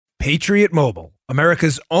Patriot Mobile,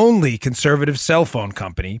 America's only conservative cell phone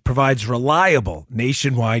company, provides reliable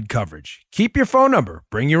nationwide coverage. Keep your phone number,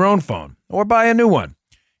 bring your own phone, or buy a new one.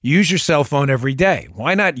 Use your cell phone every day.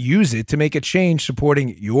 Why not use it to make a change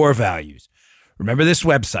supporting your values? Remember this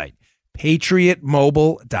website,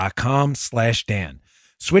 patriotmobile.com/Dan.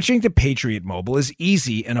 Switching to Patriot Mobile is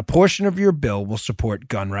easy, and a portion of your bill will support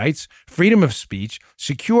gun rights, freedom of speech,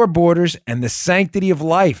 secure borders, and the sanctity of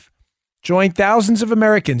life. Join thousands of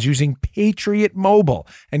Americans using Patriot Mobile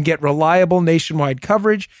and get reliable nationwide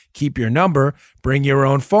coverage. Keep your number, bring your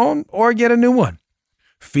own phone, or get a new one.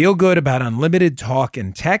 Feel good about unlimited talk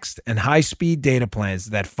and text and high-speed data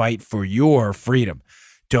plans that fight for your freedom.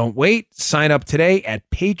 Don't wait. Sign up today at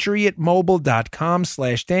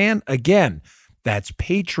patriotmobile.com/Dan. Again, that's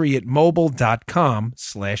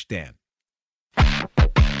patriotmobile.com/Dan.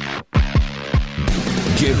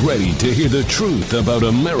 Get ready to hear the truth about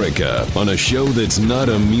America on a show that's not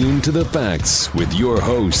immune to the facts with your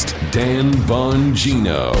host, Dan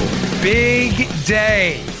Bongino. Big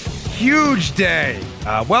day. Huge day.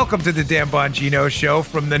 Welcome to the Dan Bongino Show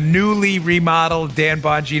from the newly remodeled Dan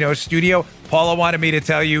Bongino studio. Paula wanted me to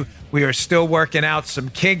tell you we are still working out some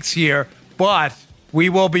kinks here, but we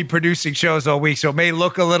will be producing shows all week, so it may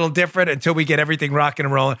look a little different until we get everything rocking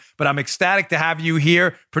and rolling. But I'm ecstatic to have you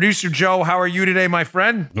here. Producer Joe, how are you today, my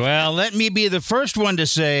friend? Well, let me be the first one to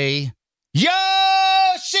say, yo,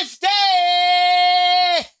 Schiff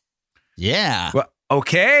day! Yeah. Well,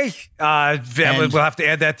 okay. We'll have to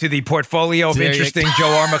add that to the portfolio of interesting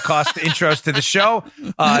Joe Armacost intros to the show.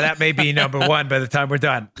 That may be number one by the time we're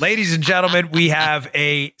done. Ladies and gentlemen, we have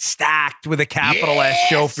a stacked with a capital S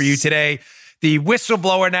show for you today. The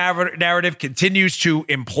whistleblower narrative continues to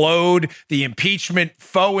implode. The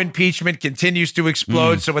faux impeachment continues to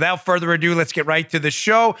explode. So without further ado, let's get right to the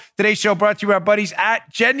show. Today's show brought to you by our buddies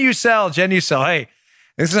at Genucel. Genucel, hey,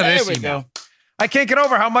 this is an issue. There we go. I can't get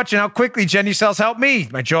over how much and how quickly Genucel's helped me.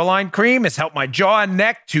 My jawline cream has helped my jaw and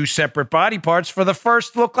neck, two separate body parts for the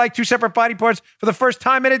first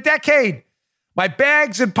time in a decade. My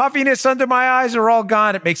bags and puffiness under my eyes are all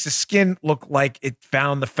gone. It makes the skin look like it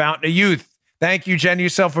found the fountain of youth. Thank you,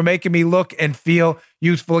 Genucel, for making me look and feel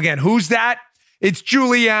youthful again. Who's that? It's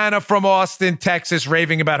Juliana from Austin, Texas,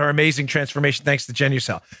 raving about her amazing transformation thanks to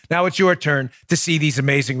Genucel. Now it's your turn to see these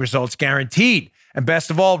amazing results guaranteed. And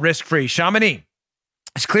best of all, risk-free. Chamonix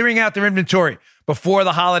is clearing out their inventory before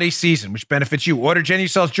the holiday season, which benefits you. Order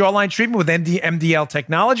Genucel's jawline treatment with MDL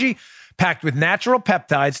technology, packed with natural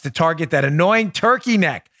peptides to target that annoying turkey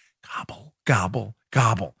neck. Gobble, gobble,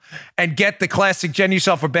 gobble. And get the classic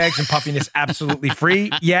Genucel for bags and puffiness absolutely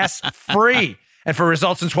free. Yes, free. And for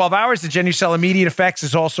results in 12 hours, the Genucel Immediate Effects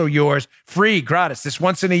is also yours. Free, gratis. This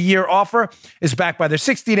once-in-a-year offer is backed by their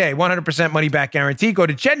 60-day, 100% money-back guarantee. Go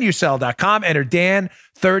to Genucel.com, enter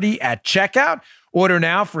Dan30 at checkout. Order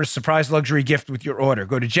now for a surprise luxury gift with your order.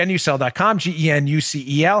 Go to Genucel.com,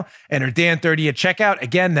 Genucel, enter Dan30 at checkout.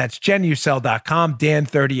 Again, that's Genucel.com,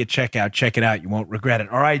 Dan30 at checkout. Check it out. You won't regret it.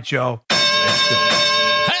 All right, Joe, let's go.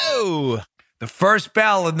 Ho! The first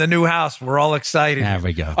bell in the new house. We're all excited. There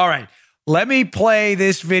we go. All right. Let me play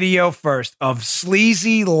this video first of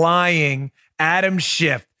sleazy, lying Adam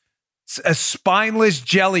Schiff, a spineless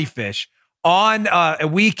jellyfish, on a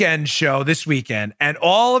weekend show this weekend. And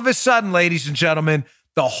all of a sudden, ladies and gentlemen,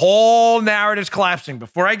 the whole narrative's collapsing.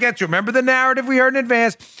 Before I get to it, remember the narrative we heard in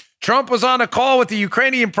advance? Trump was on a call with the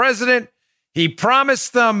Ukrainian president. He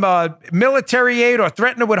promised them military aid or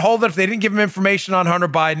threatened to withhold it if they didn't give him information on Hunter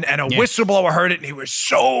Biden. And a whistleblower heard it, and he was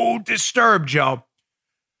so disturbed, Joe.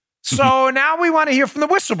 So now we want to hear from the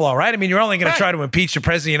whistleblower, right? I mean, you're only going to try to impeach the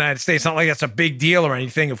president of the United States. It's not like that's a big deal or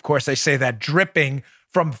anything. Of course, they say that dripping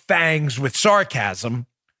from fangs with sarcasm.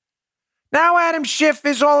 Now Adam Schiff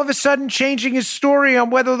is all of a sudden changing his story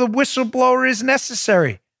on whether the whistleblower is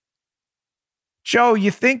necessary. Joe,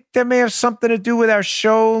 you think that may have something to do with our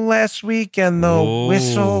show last week and the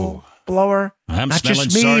whistleblower? I'm not smelling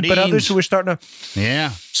just me, sardines. but others who are starting to... Yeah,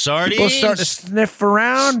 sardines. People starting to sniff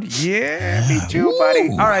around. Yeah, me too, buddy.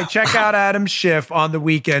 All right, check out Adam Schiff on the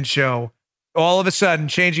weekend show. All of a sudden,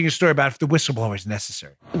 changing his story about if the whistleblower is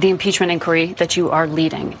necessary. The impeachment inquiry that you are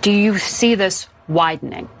leading, do you see this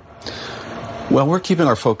widening? Well, we're keeping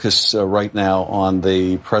our focus right now on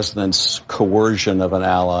the president's coercion of an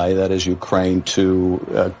ally, that is Ukraine,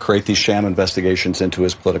 to create these sham investigations into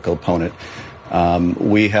his political opponent.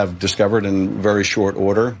 We have discovered in very short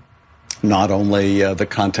order not only the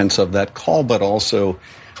contents of that call, but also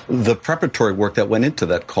the preparatory work that went into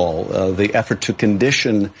that call, the effort to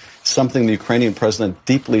condition something the Ukrainian president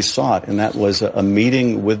deeply sought, and that was a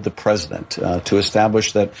meeting with the president to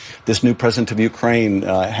establish that this new president of Ukraine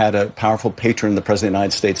had a powerful patron, the president of the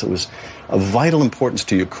United States, that was of vital importance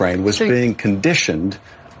to Ukraine, was being conditioned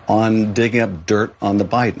on digging up dirt on the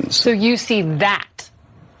Bidens. So you see that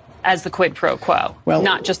as the quid pro quo, well,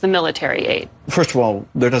 not just the military aid. First of all,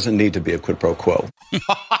 there doesn't need to be a quid pro quo.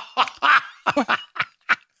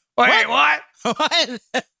 Wait, what? What?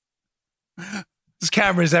 There's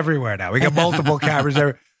cameras everywhere now. We got multiple cameras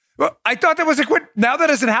there. Well, I thought that was a quid. Now that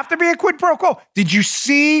doesn't have to be a quid pro quo. Did you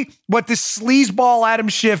see what the sleazeball Adam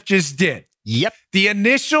Schiff just did? Yep. The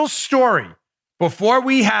initial story before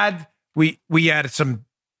we had to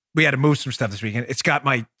move some stuff this weekend. It's got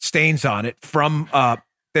my stains on it from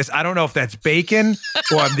this. I don't know if that's bacon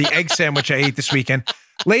or the egg sandwich I ate this weekend.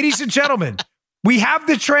 Ladies and gentlemen, we have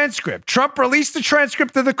the transcript. Trump released the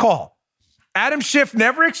transcript of the call. Adam Schiff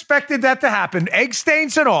never expected that to happen. Egg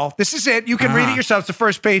stains and all. This is it. You can read it yourself. It's the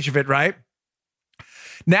first page of it, right?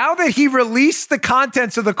 Now that he released the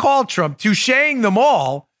contents of the call, Trump, toucheing them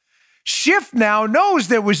all, Schiff now knows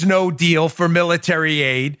there was no deal for military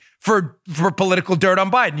aid for political dirt on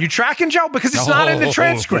Biden. You tracking, Joe? Because it's not in the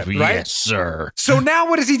transcript, right? Yes, sir. So now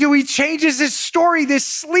what does he do? He changes his story,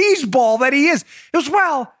 this sleazeball that he is. It was,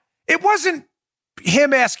 well, it wasn't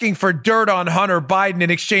him asking for dirt on Hunter Biden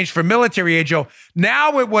in exchange for military aid, Joe.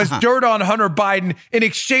 Now it was dirt on Hunter Biden in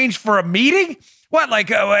exchange for a meeting? What,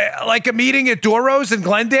 like a meeting at Doro's in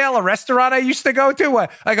Glendale, a restaurant I used to go to?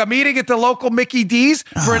 Like a meeting at the local Mickey D's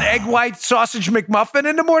for an egg white sausage McMuffin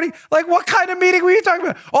in the morning? Like, what kind of meeting were you talking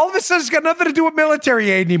about? All of a sudden, it's got nothing to do with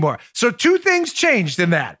military aid anymore. So two things changed in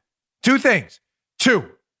that. Two things. Joe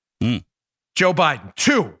Biden.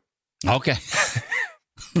 Two. Okay.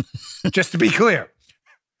 Just to be clear.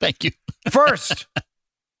 Thank you. First,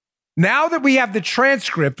 now that we have the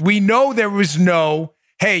transcript, we know there was no,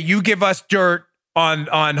 hey, you give us dirt on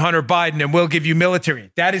Hunter Biden and we'll give you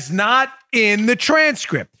military. That is not in the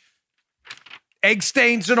transcript. Egg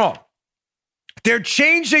stains and all. They're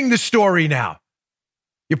changing the story now.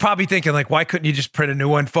 You're probably thinking, like, why couldn't you just print a new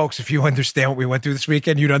one? Folks, if you understand what we went through this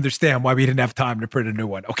weekend, you'd understand why we didn't have time to print a new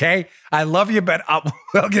one, okay? I love you, but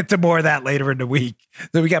we'll get to more of that later in the week.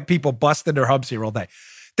 So we got people busting their hubs here all day.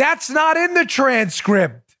 That's not in the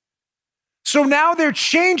transcript. So now they're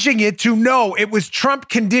changing it to, no, it was Trump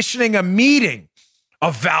conditioning a meeting,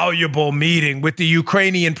 a valuable meeting with the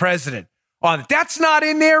Ukrainian president on it. That's not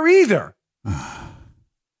in there either.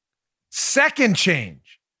 Second change.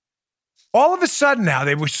 All of a sudden now,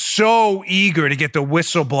 they were so eager to get the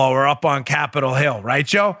whistleblower up on Capitol Hill, right,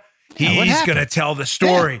 Joe? He's going to tell the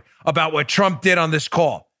story about what Trump did on this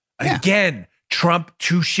call. Yeah. Again, Trump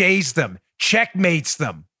touches them, checkmates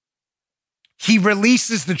them. He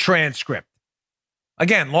releases the transcript.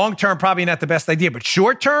 Again, long-term, probably not the best idea, but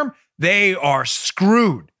short-term, they are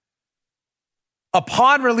screwed.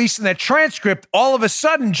 Upon releasing that transcript, all of a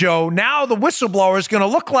sudden, Joe, now the whistleblower is going to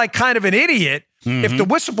look like kind of an idiot if the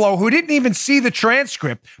whistleblower, who didn't even see the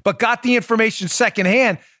transcript but got the information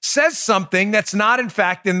secondhand, says something that's not, in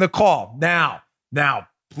fact, in the call. Now,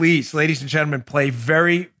 please, ladies and gentlemen, pay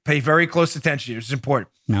very close attention here. This is important.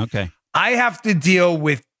 Okay. I have to deal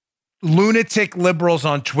with lunatic liberals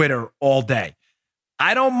on Twitter all day.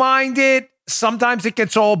 I don't mind it. Sometimes it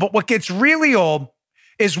gets old, but what gets really old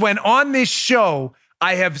is when on this show,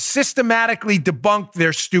 I have systematically debunked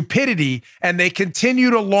their stupidity and they continue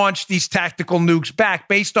to launch these tactical nukes back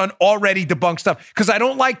based on already debunked stuff because I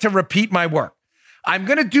don't like to repeat my work. I'm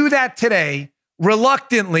going to do that today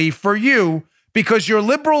reluctantly for you because your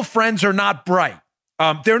liberal friends are not bright.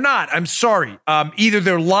 They're not. I'm sorry. Either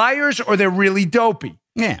they're liars or they're really dopey.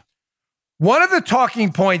 Yeah. One of the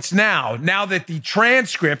talking points now that the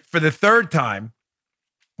transcript for the third time,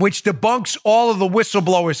 which debunks all of the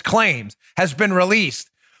whistleblowers' claims, has been released.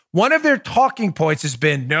 One of their talking points has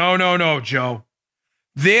been, no, Joe.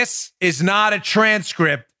 This is not a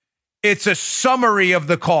transcript. It's a summary of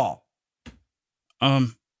the call.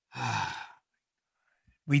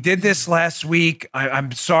 We did this last week.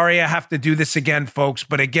 I'm sorry I have to do this again, folks.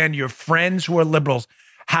 But again, your friends who are liberals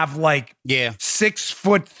have 6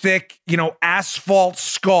 foot thick, asphalt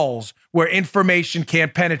skulls where information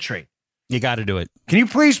can't penetrate. You got to do it. Can you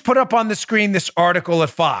please put up on the screen this article at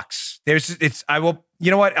Fox? I will, you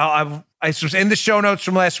know what? I was in the show notes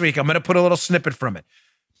from last week. I'm going to put a little snippet from it.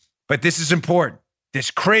 But this is important.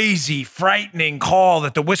 This crazy, frightening call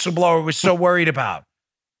that the whistleblower was so worried about.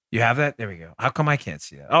 You have that? There we go. How come I can't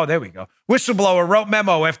see that? Oh, there we go. Whistleblower wrote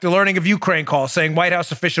memo after learning of Ukraine call saying White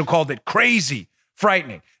House official called it crazy,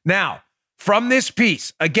 frightening. Now, from this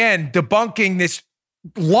piece, again, debunking this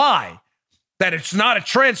lie that it's not a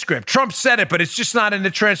transcript. Trump said it, but it's just not in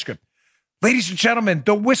the transcript. Ladies and gentlemen,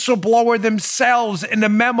 the whistleblower themselves in the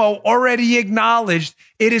memo already acknowledged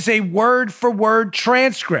it is a word-for-word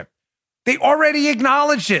transcript. They already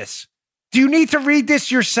acknowledged this. Do you need to read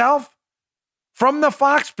this yourself? From the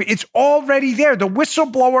Fox, it's already there. The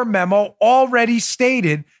whistleblower memo already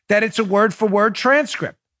stated that it's a word-for-word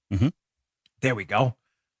transcript. Mm-hmm. There we go.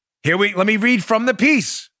 Let me read from the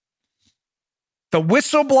piece. The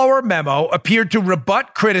whistleblower memo appeared to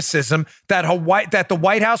rebut criticism that the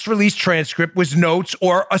White House released transcript was notes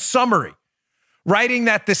or a summary, writing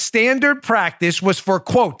that the standard practice was for,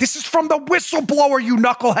 quote, this is from the whistleblower, you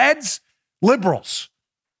knuckleheads, liberals.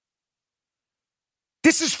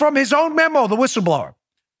 This is from his own memo, the whistleblower.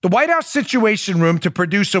 The White House Situation Room to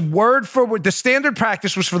produce a word-for-word, the standard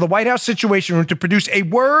practice was for the White House Situation Room to produce a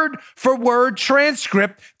word-for-word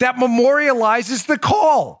transcript that memorializes the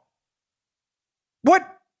call. What?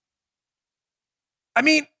 I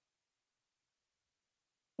mean,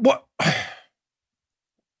 what?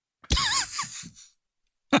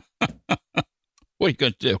 What are you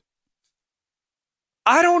going to do?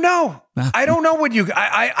 I don't know. I don't know what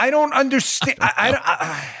I don't understand.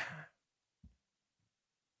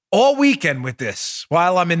 All weekend with this,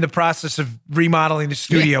 while I'm in the process of remodeling the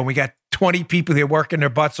studio, we got 20 people here working their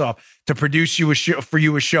butts off to produce for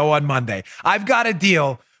you a show on Monday. I've got to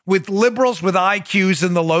deal with liberals with IQs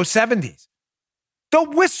in the low 70s. The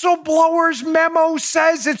whistleblower's memo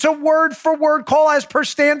says it's a word-for-word call as per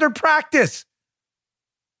standard practice.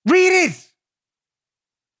 Read it.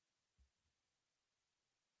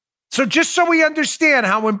 So just so we understand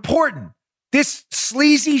how important this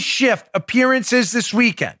sleazy Schiff appearance is this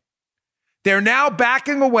weekend, they're now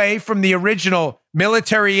backing away from the original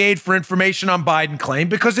military aid for information on Biden claim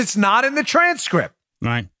because it's not in the transcript.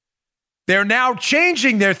 Right. They're now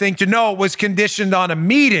changing their thing to no, it was conditioned on a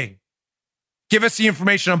meeting. Give us the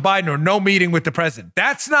information on Biden or no meeting with the president.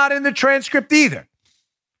 That's not in the transcript either.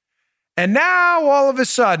 And now all of a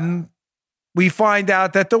sudden, we find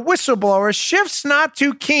out that the whistleblower, Schiff's not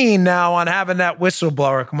too keen now on having that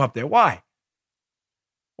whistleblower come up there. Why?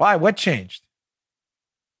 Why? What changed?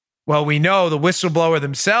 Well, we know the whistleblower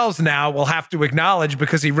themselves now will have to acknowledge,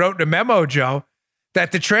 because he wrote in a memo, Joe,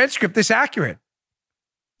 that the transcript is accurate.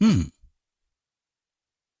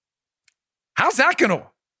 How's that going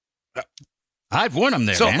to? I've won him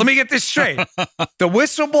there. So man. let me get this straight. The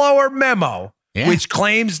whistleblower memo, which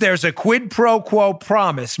claims there's a quid pro quo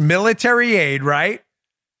promise, military aid, right?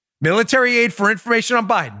 Military aid for information on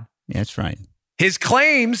Biden. Yeah, that's right. His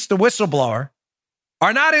claims, the whistleblower,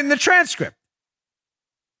 are not in the transcript.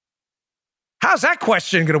 How's that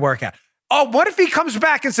question going to work out? Oh, what if he comes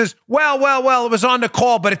back and says, well, it was on the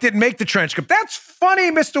call, but it didn't make the transcript? That's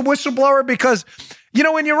funny, Mr. Whistleblower, because, you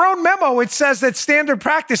know, in your own memo, it says that standard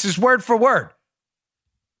practice is word for word.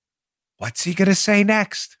 What's he going to say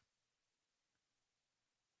next?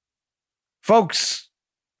 Folks,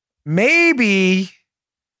 maybe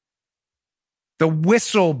the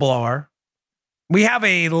whistleblower, we have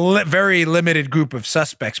a very limited group of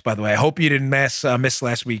suspects, by the way. I hope you didn't miss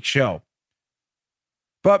last week's show.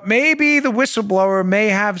 But maybe the whistleblower may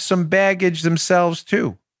have some baggage themselves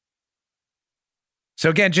too.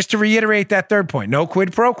 So again, just to reiterate that third point, no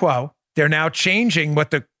quid pro quo. They're now changing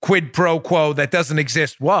what the quid pro quo that doesn't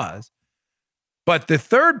exist was. But the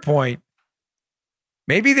third point,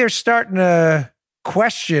 maybe they're starting to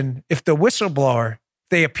question if the whistleblower,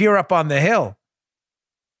 they appear up on the Hill,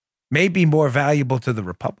 may be more valuable to the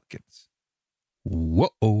Republicans.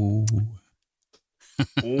 Whoa.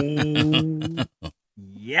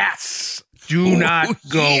 Yes. Do not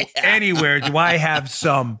go anywhere. Do I have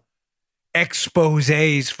some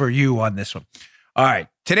exposés for you on this one? All right.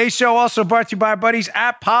 Today's show also brought to you by our buddies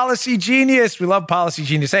at Policy Genius. We love Policy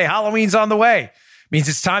Genius. Hey, Halloween's on the way. Means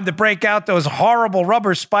it's time to break out those horrible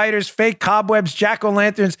rubber spiders, fake cobwebs,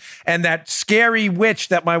 jack-o'-lanterns, and that scary witch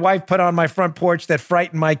that my wife put on my front porch that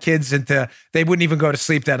frightened my kids into, they wouldn't even go to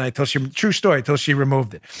sleep that night true story, till she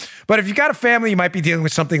removed it. But if you've got a family, you might be dealing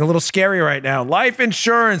with something a little scary right now. Life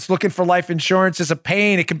insurance, looking for life insurance is a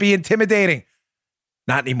pain. It can be intimidating.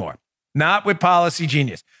 Not anymore. Not with Policy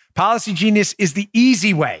Genius. Policy Genius is the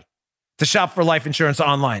easy way to shop for life insurance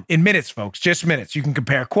online. In minutes, folks, just minutes. You can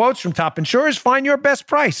compare quotes from top insurers, find your best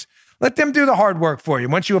price. Let them do the hard work for you.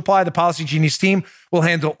 Once you apply, the Policy Genius team will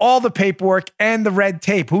handle all the paperwork and the red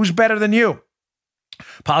tape. Who's better than you?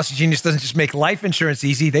 Policy Genius doesn't just make life insurance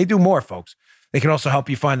easy. They do more, folks. They can also help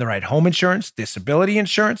you find the right home insurance, disability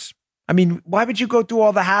insurance. I mean, why would you go through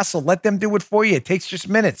all the hassle? Let them do it for you. It takes just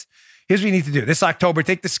minutes. Here's what you need to do. This October,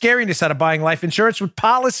 take the scariness out of buying life insurance with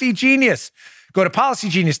Policy Genius. Go to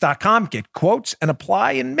PolicyGenius.com, get quotes, and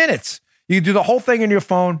apply in minutes. You can do the whole thing on your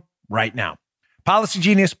phone right now. Policy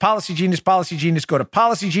Genius, Policy Genius, Policy Genius. Go to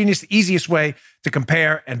Policy Genius, the easiest way to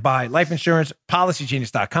compare and buy life insurance.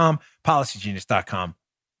 PolicyGenius.com, PolicyGenius.com.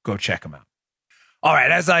 Go check them out. All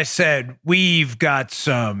right, as I said, we've got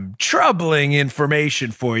some troubling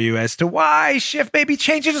information for you as to why Schiff may be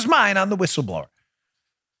changing his mind on the whistleblower.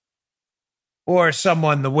 Or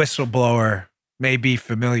someone the whistleblower may be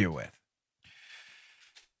familiar with.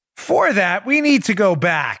 For that, we need to go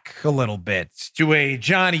back a little bit to a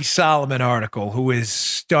Johnny Solomon article who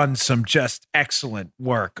has done some just excellent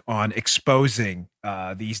work on exposing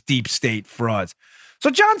these deep state frauds. So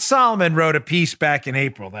John Solomon wrote a piece back in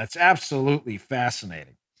April that's absolutely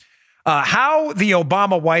fascinating. How the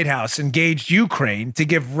Obama White House engaged Ukraine to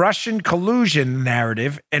give Russian collusion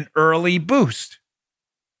narrative an early boost.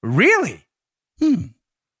 Really?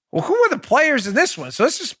 Well, who are the players in this one? So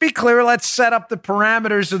let's just be clear. Let's set up the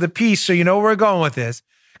parameters of the piece so you know where we're going with this.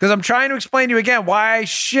 Because I'm trying to explain to you again why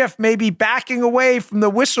Schiff may be backing away from the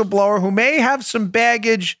whistleblower who may have some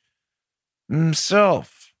baggage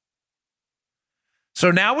himself. So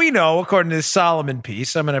now we know, according to this Solomon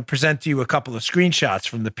piece, I'm going to present to you a couple of screenshots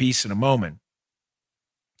from the piece in a moment,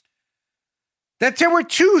 that there were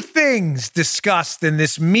two things discussed in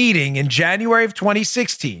this meeting in January of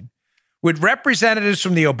 2016 with representatives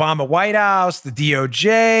from the Obama White House, the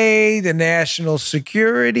DOJ, the National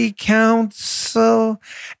Security Council,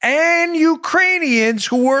 and Ukrainians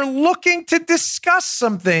who were looking to discuss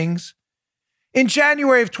some things in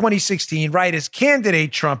January of 2016, right as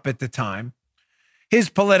candidate Trump at the time, his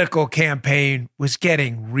political campaign was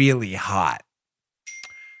getting really hot.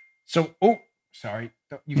 So, sorry.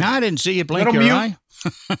 I didn't see you blink your eye.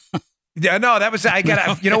 Yeah, no, that was, I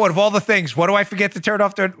got to, you know what, of all the things, what do I forget to turn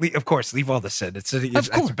off? Of course, leave all this in. That's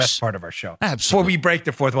the best part of our show. Absolutely. Before we break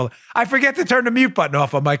the fourth wall, I forget to turn the mute button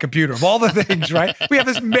off on my computer. Of all the things, right? We have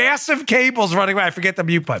this massive cables running away. I forget the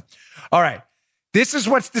mute button. All right. This is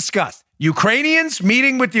what's discussed. Ukrainians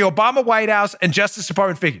meeting with the Obama White House and Justice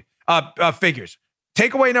Department figures.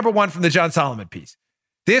 Takeaway number one from the John Solomon piece.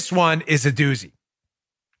 This one is a doozy.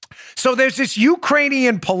 So there's this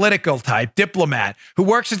Ukrainian political type diplomat who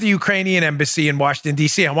works at the Ukrainian embassy in Washington,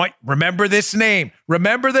 D.C. Remember this name.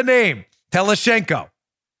 Remember the name. Teleshenko.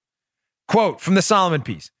 Quote from the Solomon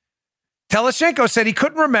piece. Teleshenko said he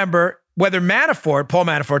couldn't remember whether Manafort, Paul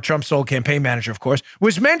Manafort, Trump's old campaign manager, of course,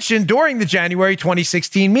 was mentioned during the January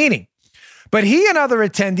 2016 meeting. But he and other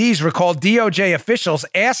attendees recalled DOJ officials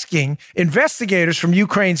asking investigators from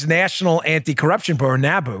Ukraine's National Anti-Corruption Bureau,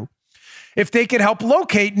 NABU, if they could help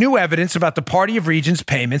locate new evidence about the Party of Regions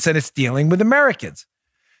payments and its dealing with Americans.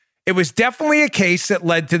 It was definitely a case that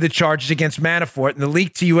led to the charges against Manafort and the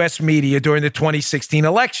leak to U.S. media during the 2016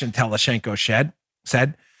 election, Teleshenko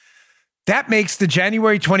said. That makes the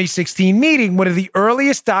January 2016 meeting one of the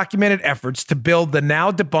earliest documented efforts to build the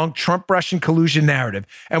now debunked Trump-Russian collusion narrative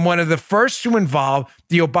and one of the first to involve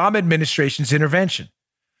the Obama administration's intervention.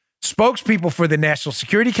 Spokespeople for the National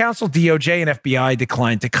Security Council, DOJ, and FBI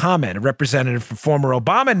declined to comment. A representative from former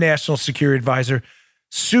Obama National Security Advisor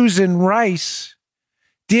Susan Rice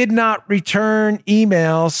did not return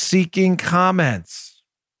emails seeking comments.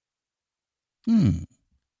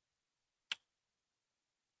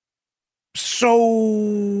 So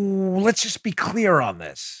let's just be clear on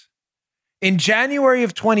this. In January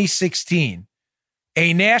of 2016,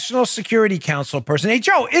 a National Security Council person. Hey,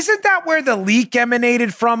 Joe, isn't that where the leak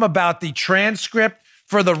emanated from about the transcript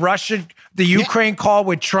for the Ukraine call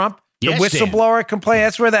with Trump? The whistleblower complaint?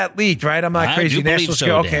 That's where that leaked, right? I'm not crazy. National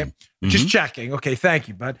Security. Okay. Mm-hmm. Just checking. Okay. Thank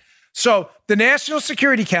you, bud. So the National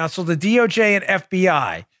Security Council, the DOJ and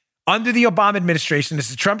FBI, under the Obama administration, as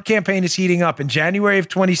the Trump campaign is heating up in January of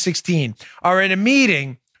 2016, are in a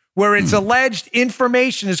meeting where it's alleged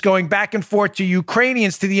information is going back and forth to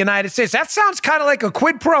Ukrainians to the United States. That sounds kind of like a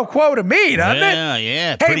quid pro quo to me, doesn't it?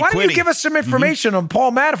 Yeah. Hey, why don't you give us some information on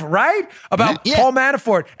Paul Manafort, right? About Paul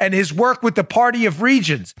Manafort and his work with the Party of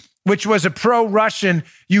Regions, which was a pro-Russian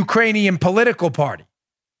Ukrainian political party.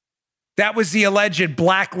 That was the alleged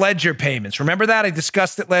Black Ledger payments. Remember that? I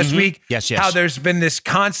discussed it last week. Yes. How there's been this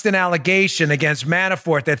constant allegation against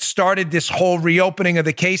Manafort that started this whole reopening of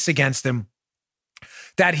the case against him,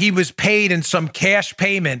 that he was paid in some cash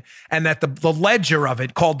payment and that the ledger of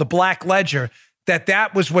it, called the Black Ledger,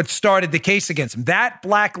 that was what started the case against him. That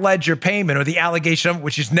Black Ledger payment, or the allegation,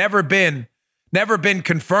 which has never been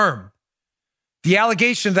confirmed, the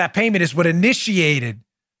allegation of that payment is what initiated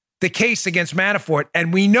the case against Manafort.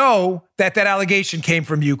 And we know that allegation came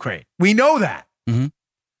from Ukraine. We know that. Mm-hmm.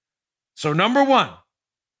 So number one,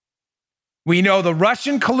 we know the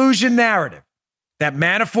Russian collusion narrative that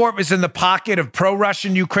Manafort was in the pocket of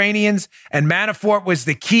pro-Russian Ukrainians, and Manafort was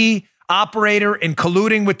the key operator in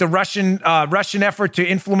colluding with the Russian effort to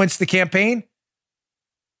influence the campaign?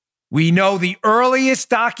 We know the earliest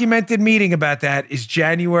documented meeting about that is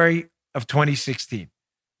January of 2016.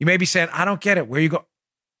 You may be saying, I don't get it. Where you go?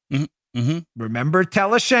 Mm-hmm. Remember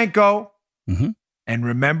Teleshenko, and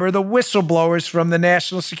remember the whistleblowers from the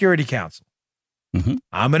National Security Council.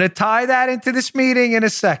 I'm going to tie that into this meeting in a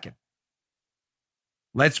second.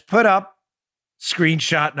 Let's put up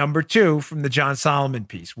screenshot number 2 from the John Solomon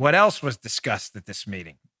piece. What else was discussed at this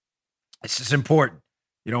meeting? This is important.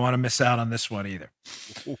 You don't want to miss out on this one either.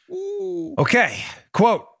 Okay,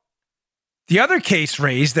 quote, the other case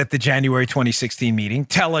raised at the January 2016 meeting,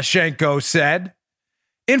 Teleshenko said,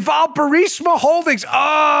 involved Burisma Holdings.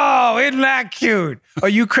 Oh, isn't that cute? A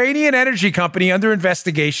Ukrainian energy company under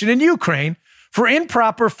investigation in Ukraine for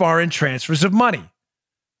improper foreign transfers of money.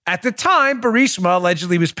 At the time, Burisma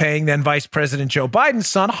allegedly was paying then Vice President Joe Biden's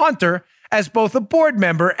son, Hunter, as both a board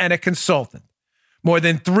member and a consultant. More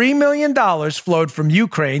than $3 million flowed from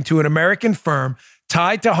Ukraine to an American firm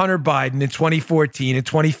tied to Hunter Biden in 2014 and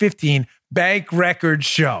 2015, bank records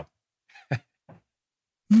show.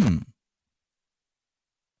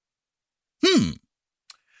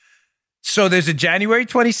 So there's a January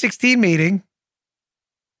 2016 meeting.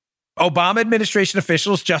 Obama administration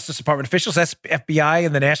officials, Justice Department officials, FBI,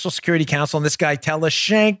 and the National Security Council, and this guy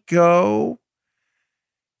Teleshenko.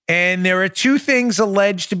 And there are 2 things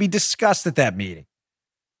alleged to be discussed at that meeting.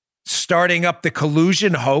 Starting up the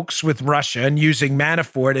collusion hoax with Russia and using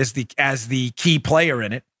Manafort as the key player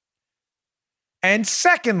in it. And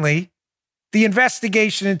secondly, the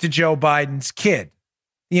investigation into Joe Biden's kid.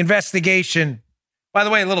 The investigation, by the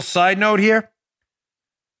way, a little side note here.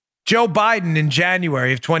 Joe Biden in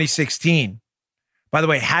January of 2016, by the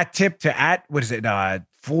way, hat tip to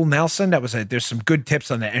Fool Nelson. There's some good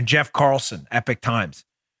tips on that. And Jeff Carlson, Epic Times,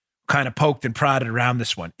 kind of poked and prodded around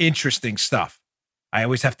this one. Interesting stuff. I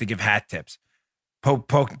always have to give hat tips.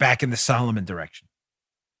 Poke back in the Solomon direction.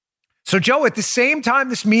 So Joe, at the same time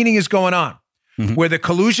this meeting is going on, where the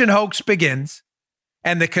collusion hoax begins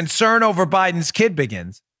and the concern over Biden's kid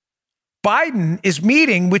begins, Biden is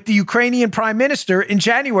meeting with the Ukrainian prime minister in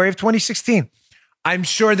January of 2016. I'm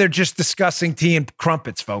sure they're just discussing tea and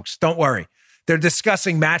crumpets, folks. Don't worry. They're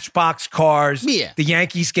discussing Matchbox cars, the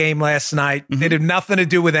Yankees game last night. It had nothing to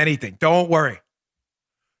do with anything. Don't worry.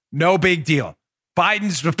 No big deal.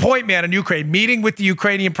 Biden's the point man in Ukraine, meeting with the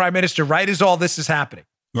Ukrainian prime minister right as all this is happening.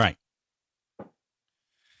 Right.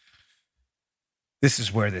 This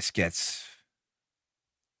is where this gets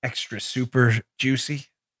extra super juicy.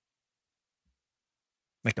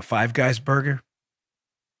 Like a Five Guys burger.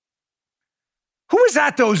 Who was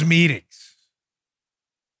at those meetings?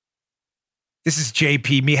 This is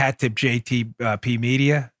JP, me hat tip JTP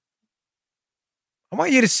Media. I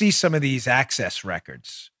want you to see some of these access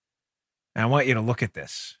records. And I want you to look at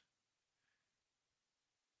this.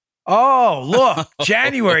 Oh, look,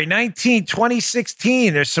 January 19,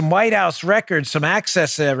 2016. There's some White House records, some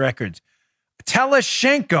access records.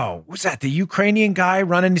 Teleshenko, who's that? The Ukrainian guy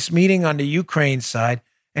running this meeting on the Ukraine side.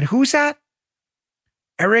 And who's that?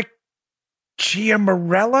 Eric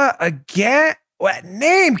Chiamarella again? That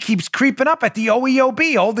name keeps creeping up at the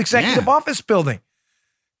OEOB, Old Executive Office Building.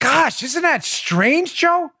 Gosh, isn't that strange,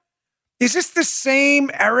 Joe? Is this the same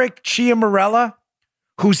Eric Chiamarella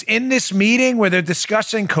who's in this meeting where they're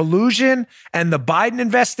discussing collusion and the Biden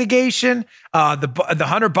investigation, the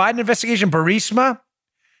Hunter Biden investigation, Burisma?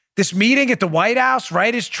 This meeting at the White House,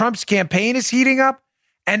 right as Trump's campaign is heating up?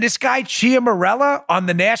 And this guy, Chiamarella, on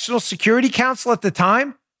the National Security Council at the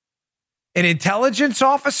time, an intelligence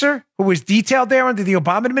officer who was detailed there under the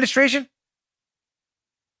Obama administration,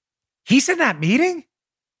 he's in that meeting?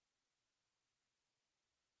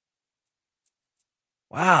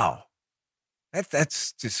 Wow.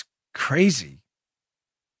 That's just crazy.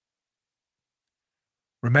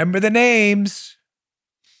 Remember the names.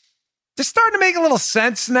 Just starting to make a little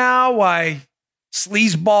sense now why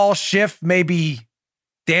sleazeball Schiff may be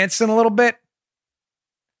dancing a little bit.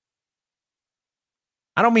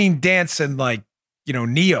 I don't mean dancing like,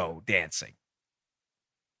 neo dancing.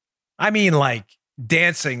 I mean like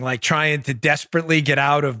dancing, like trying to desperately get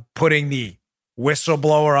out of putting the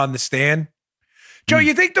whistleblower on the stand. Joe,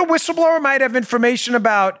 you think the whistleblower might have information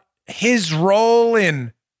about his role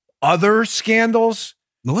in other scandals?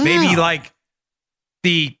 Wow. Maybe like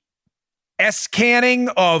the S-canning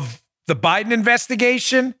of the Biden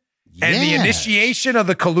investigation and the initiation of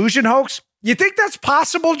the collusion hoax? You think that's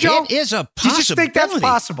possible, Joe? It is a possibility. You just think that's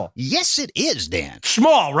possible? Yes, it is, Dan.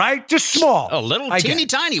 Small, right? Just small. A little teeny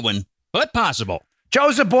tiny one, but possible.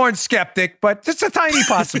 Joe's a born skeptic, but it's a tiny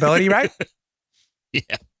possibility, right?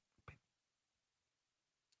 Yeah.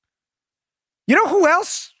 You know who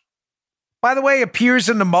else, by the way, appears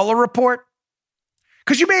in the Mueller report?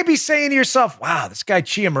 Because you may be saying to yourself, wow, this guy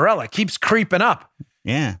Chiamarella keeps creeping up.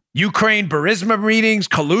 Yeah. Ukraine Burisma meetings,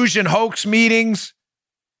 collusion hoax meetings.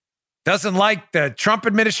 Doesn't like the Trump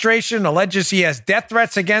administration, alleges he has death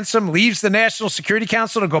threats against him, leaves the National Security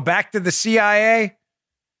Council to go back to the CIA.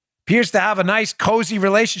 Appears to have a nice, cozy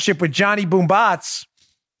relationship with Johnny Boombots,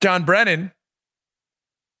 John Brennan.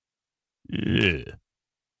 Yeah.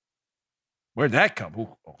 Where'd that come?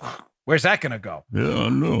 Where's that going to go? Yeah, I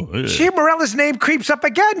know. Yeah. Chiamarella's name creeps up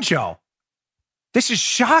again, Joe. This is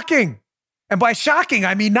shocking. And by shocking,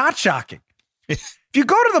 I mean not shocking. If you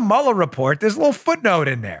go to the Mueller report, there's a little footnote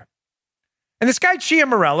in there. And this guy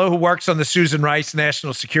Chiamarella, who works on the Susan Rice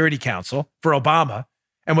National Security Council for Obama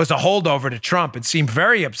and was a holdover to Trump and seemed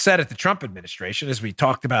very upset at the Trump administration, as we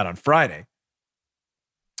talked about on Friday.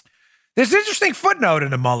 There's an interesting footnote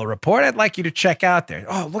in the Mueller report I'd like you to check out there.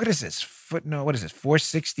 Oh, look at this footnote. What is this,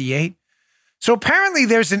 468? So apparently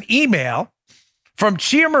there's an email from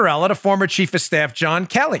Chiamarella to former Chief of Staff John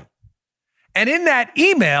Kelly. And in that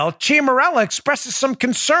email, Chiamarella expresses some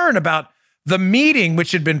concern about the meeting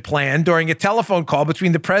which had been planned during a telephone call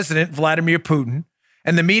between the president, Vladimir Putin,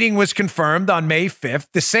 and the meeting was confirmed on May 5th,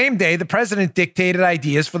 the same day the president dictated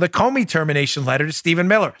ideas for the Comey termination letter to Stephen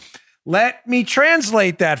Miller. Let me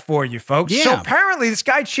translate that for you, folks. Yeah. So apparently this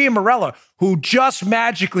guy Chiamarella, who just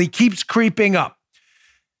magically keeps creeping up,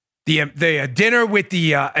 the dinner with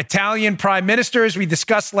the Italian prime minister, as we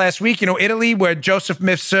discussed last week, Italy, where Joseph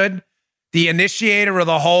Mifsud, the initiator of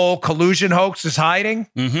the whole collusion hoax, is hiding.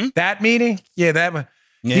 Mm-hmm. That meeting? Yeah, that one.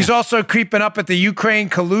 Yeah. He's also creeping up at the Ukrainian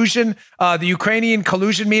collusion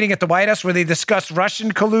meeting at the White House where they discussed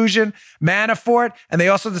Russian collusion, Manafort, and they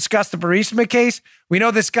also discussed the Burisma case. We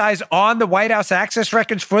know this guy's on the White House access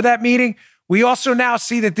records for that meeting. We also now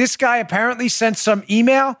see that this guy apparently sent some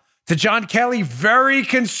email to John Kelly, very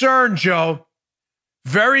concerned, Joe,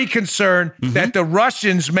 very concerned that the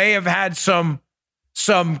Russians may have had some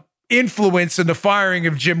influence in the firing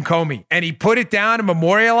of Jim Comey. And he put it down and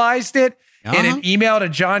memorialized it in an email to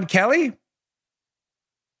John Kelly.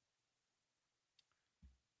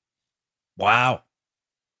 Wow.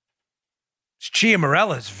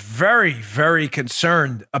 Chiamarella is very, very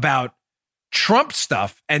concerned about Trump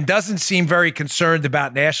stuff and doesn't seem very concerned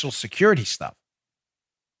about national security stuff.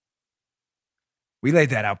 We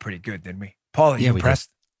laid that out pretty good, didn't we? Paul, are you impressed?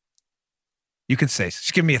 You can say,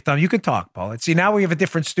 just give me a thumb. You can talk, Paul. See, now we have a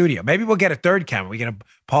different studio. Maybe we'll get a third camera. We get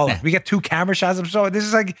we get 2 camera shots. This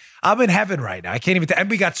is like, I'm in heaven right now. I can't even, and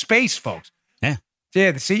we got space, folks. Yeah.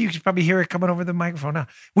 Yeah. See, you can probably hear it coming over the microphone now.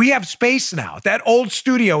 We have space now. That old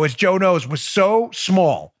studio, as Joe knows, was so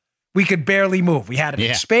small. We could barely move. We had it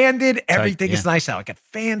expanded. Everything is nice now. I got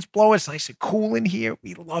fans blowing. It's nice and cool in here.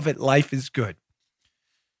 We love it. Life is good.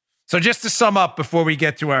 So just to sum up before we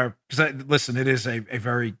get to listen, it is a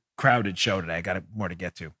very crowded show today. I got more to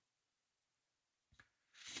get to.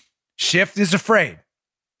 Schiff is afraid.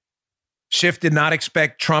 Schiff did not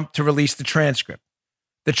expect Trump to release the transcript.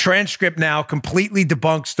 The transcript now completely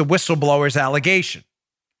debunks the whistleblower's allegation.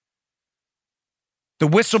 The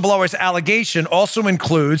whistleblower's allegation also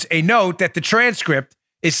includes a note that the transcript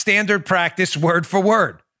is standard practice word for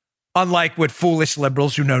word, unlike what foolish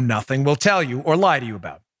liberals who know nothing will tell you or lie to you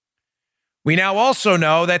about. We now also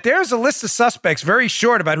know that there's a list of suspects very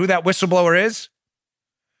short about who that whistleblower is.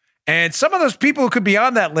 And some of those people who could be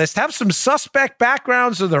on that list have some suspect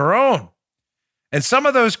backgrounds of their own. And some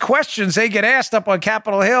of those questions they get asked up on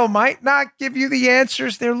Capitol Hill might not give you the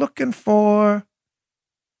answers they're looking for.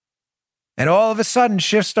 And all of a sudden,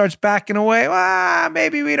 Schiff starts backing away.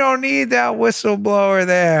 Maybe we don't need that whistleblower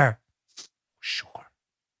there. Sure.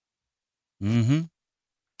 Mm-hmm.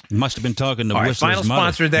 You must have been talking to Whistler's final mother.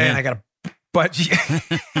 Sponsor day, yeah. and I got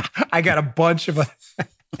a bunch of.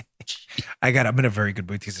 I'm in a very good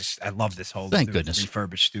mood because I love this whole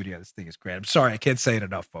refurbished studio. This thing is great. I'm sorry, I can't say it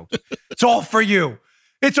enough, folks. It's all for you.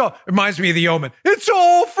 It reminds me of The Omen. It's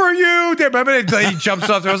all for you. Remember he jumps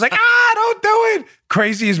off there. I was like, don't do it.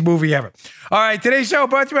 Craziest movie ever. All right, today's show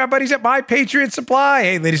brought to you by our buddies at My Patriot Supply.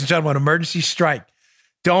 Hey, ladies and gentlemen, emergency strike.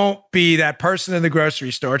 Don't be that person in the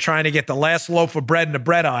grocery store trying to get the last loaf of bread in the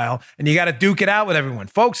bread aisle, and you got to duke it out with everyone.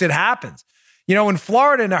 Folks, it happens. In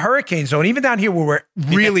Florida, in the hurricane zone, even down here where we're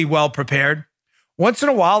really well prepared, once in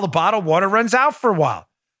a while, the bottled water runs out for a while.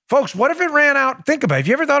 Folks, what if it ran out? Think about it. Have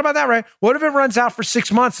you ever thought about that, right? What if it runs out for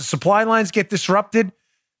 6 months? The supply lines get disrupted.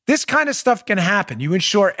 This kind of stuff can happen. You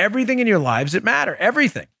insure everything in your lives that matter.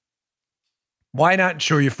 Everything. Why not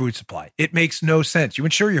insure your food supply? It makes no sense. You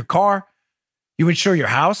insure your car. You insure your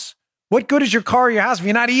house? What good is your car or your house if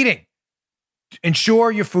you're not eating? Insure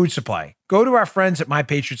your food supply. Go to our friends at My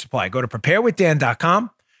Patriot Supply. Go to preparewithdan.com,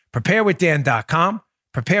 preparewithdan.com,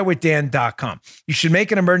 preparewithdan.com. You should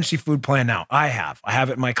make an emergency food plan now. I have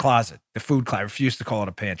it in my closet, the food closet. I refuse to call it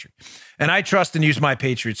a pantry. And I trust and use My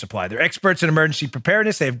Patriot Supply. They're experts in emergency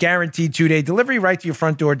preparedness. They have guaranteed 2-day delivery right to your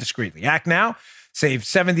front door discreetly. Act now. Save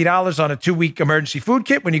 $70 on a 2-week emergency food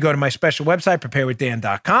kit when you go to my special website,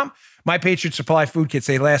 preparewithdan.com. My Patriot Supply food kits,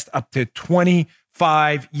 they last up to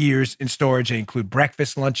 25 years in storage. They include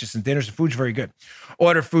breakfast, lunches, and dinners. The food's very good.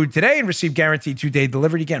 Order food today and receive guaranteed 2-day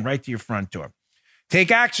delivery, again, right to your front door. Take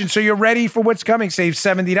action so you're ready for what's coming. Save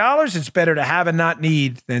 $70. It's better to have and not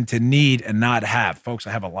need than to need and not have. Folks,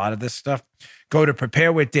 I have a lot of this stuff. Go to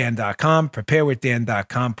preparewithdan.com,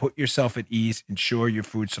 preparewithdan.com. Put yourself at ease. Ensure your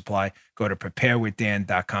food supply. Go to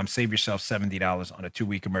preparewithdan.com. Save yourself $70 on a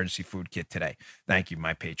 2-week emergency food kit today. Thank you,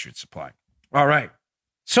 My Patriot Supply. All right.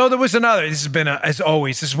 So there was another. This has been, as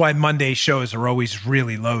always, this is why Monday shows are always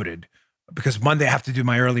really loaded. Because Monday I have to do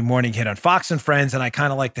my early morning hit on Fox and Friends, and I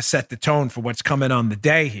kind of like to set the tone for what's coming on the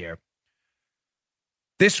day here.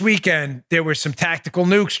 This weekend, there were some tactical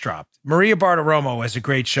nukes dropped. Maria Bartiromo has a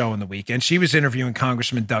great show on the weekend. She was interviewing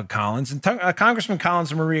Congressman Doug Collins, and Congressman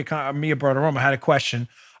Collins and Maria Bartiromo had a question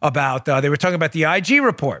about, they were talking about the IG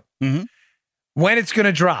report, when it's going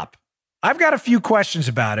to drop. I've got a few questions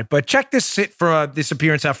about it, but check this for this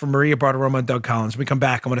appearance out from Maria Bartiromo and Doug Collins. When we come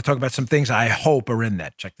back, I'm going to talk about some things I hope are in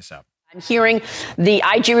that. Check this out. I'm hearing the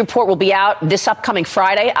IG report will be out this upcoming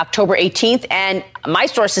Friday, October 18th, and my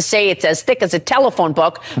sources say it's as thick as a telephone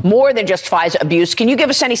book, more than just FISA abuse. Can you give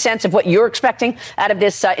us any sense of what you're expecting out of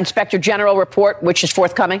this Inspector General report, which is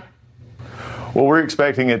forthcoming? Well, we're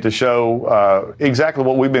expecting it to show exactly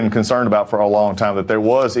what we've been concerned about for a long time, that there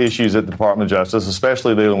was issues at the Department of Justice,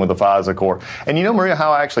 especially dealing with the FISA court. And you know, Maria,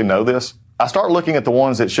 how I actually know this? I start looking at the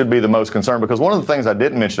ones that should be the most concerned, because one of the things I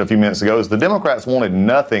didn't mention a few minutes ago is the Democrats wanted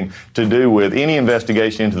nothing to do with any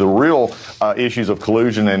investigation into the real issues of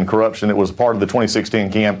collusion and corruption that was part of the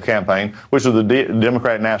 2016 campaign, which was the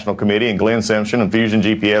Democratic National Committee and Glenn Simpson and Fusion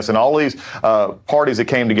GPS and all these parties that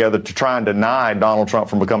came together to try and deny Donald Trump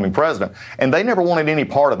from becoming president. And they never wanted any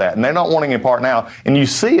part of that, and they're not wanting any part now. And you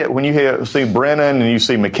see it when you see Brennan and you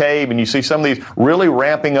see McCabe and you see some of these really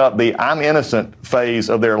ramping up the I'm innocent phase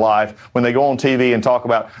of their life when they go on TV and talk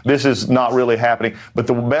about this is not really happening. But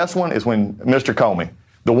the best one is when Mr. Comey,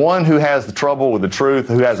 the one who has the trouble with the truth,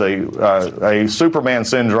 who has a Superman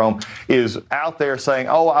syndrome, is out there saying,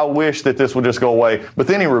 oh, I wish that this would just go away. But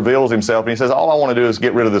then he reveals himself and he says, all I want to do is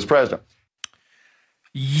get rid of this president.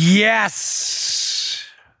 Yes.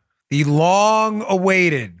 The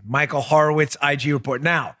long-awaited Michael Horowitz IG report.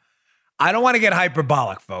 Now, I don't want to get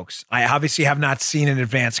hyperbolic, folks. I obviously have not seen an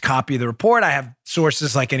advanced copy of the report. I have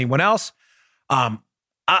sources like anyone else.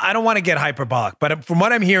 I don't want to get hyperbolic, but from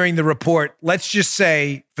what I'm hearing, the report, let's just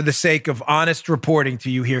say, for the sake of honest reporting to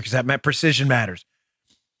you here, because that precision matters,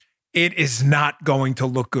 it is not going to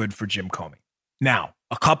look good for Jim Comey. Now,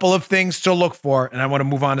 a couple of things to look for, and I want to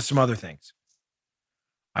move on to some other things.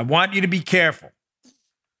 I want you to be careful.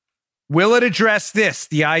 Will it address this,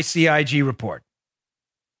 the ICIG report?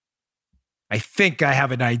 I think I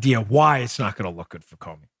have an idea why it's not going to look good for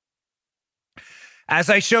Comey. As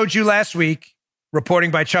I showed you last week,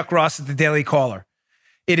 reporting by Chuck Ross at the Daily Caller,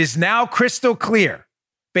 it is now crystal clear,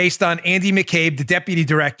 based on Andy McCabe, the deputy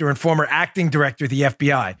director and former acting director of the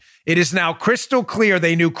FBI, it is now crystal clear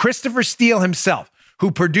they knew Christopher Steele himself,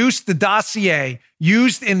 who produced the dossier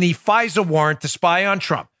used in the FISA warrant to spy on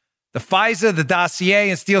Trump. The FISA, the dossier,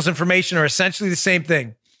 and Steele's information are essentially the same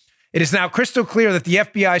thing. It is now crystal clear that the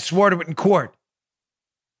FBI swore to it in court,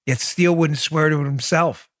 yet Steele wouldn't swear to it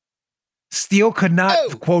himself. Steele could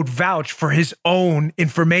not, quote, vouch for his own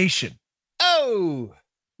information.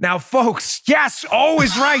 Now, folks, yes,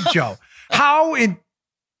 is right, Joe. How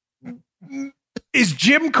is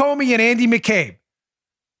Jim Comey and Andy McCabe?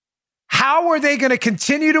 How are they going to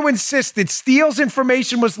continue to insist that Steele's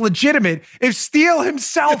information was legitimate if Steele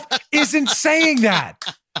himself isn't saying that?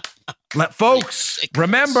 Folks,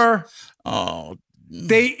 remember,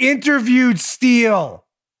 they interviewed Steele.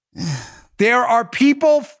 There are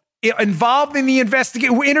people involved in the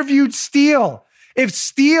investigation who interviewed Steele. If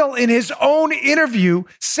Steele, in his own interview,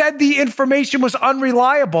 said the information was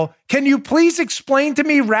unreliable, can you please explain to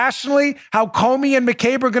me rationally how Comey and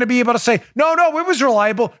McCabe are going to be able to say, no, it was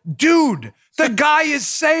reliable? Dude, the guy is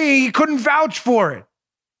saying he couldn't vouch for it.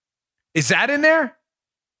 Is that in there?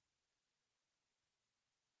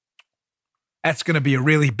 That's going to be a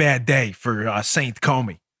really bad day for Saint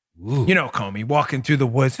Comey. Ooh. You know Comey, walking through the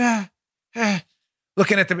woods,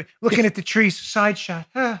 looking at the trees, side shot.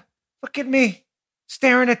 Look at me.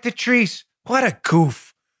 staring at the trees. What a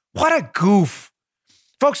goof. What a goof.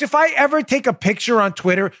 Folks, if I ever take a picture on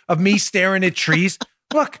Twitter of me staring at trees,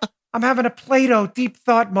 look, I'm having a Play-Doh deep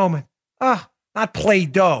thought moment. Not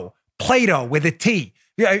Play-Doh. Play-Doh with a T.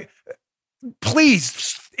 Yeah,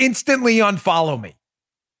 please instantly unfollow me.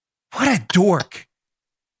 What a dork.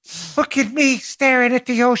 Look at me staring at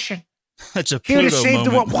the ocean. That's a Here to Pluto save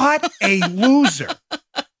the moment. world. What a loser.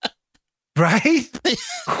 Right?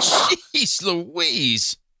 Jeez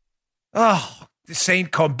Louise. Oh,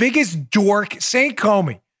 St. Comey. Biggest dork, St.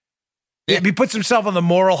 Comey. Yeah. He puts himself on the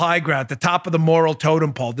moral high ground, the top of the moral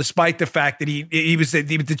totem pole, despite the fact that he was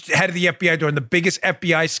the head of the FBI during the biggest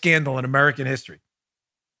FBI scandal in American history.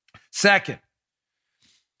 Second,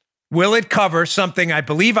 will it cover something I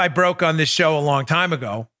believe I broke on this show a long time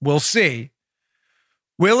ago? We'll see.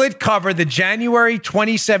 Will it cover the January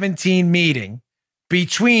 2017 meeting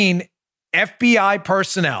between FBI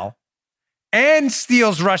personnel and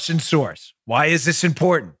Steele's Russian source? Why is this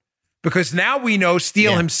important? Because now we know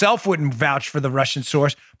Steele himself wouldn't vouch for the Russian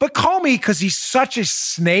source, but Comey, because he's such a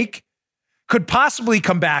snake, could possibly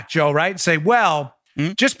come back, Joe, right? And say, well,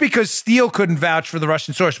 just because Steele couldn't vouch for the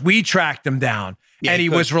Russian source, we tracked him down and he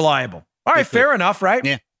was reliable. All right, fair enough, right?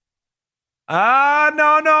 Yeah.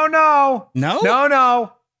 No. No?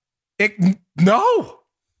 No. No.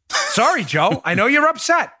 Sorry, Joe. I know you're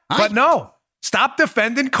upset, but no. Stop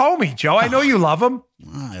defending Comey, Joe. I know you love him.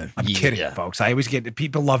 I'm kidding, folks. I always get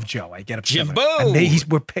people love Joe. I get upset. Jimbo.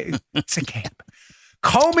 It's a camp.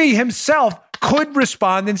 Comey himself could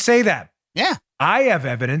respond and say that. Yeah. I have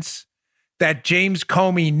evidence that James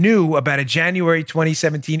Comey knew about a January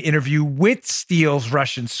 2017 interview with Steele's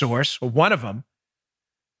Russian source, or one of them,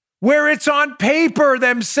 where it's on paper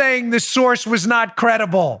them saying the source was not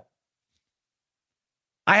credible.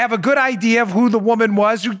 I have a good idea of who the woman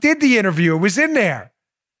was who did the interview. It was in there.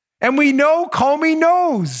 And we know Comey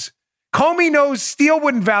knows. Comey knows Steele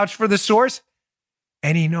wouldn't vouch for the source.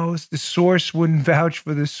 And he knows the source wouldn't vouch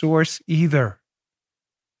for the source either.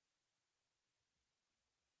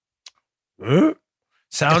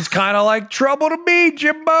 Sounds kind of like trouble to me,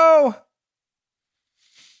 Jimbo.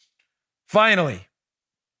 Finally,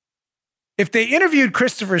 if they interviewed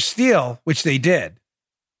Christopher Steele, which they did,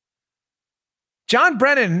 John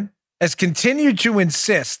Brennan has continued to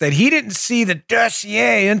insist that he didn't see the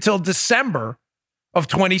dossier until December of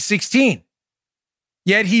 2016.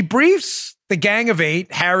 Yet he briefs the Gang of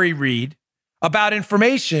Eight, Harry Reid, about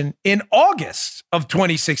information in August of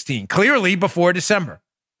 2016, clearly before December.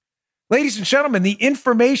 Ladies and gentlemen, the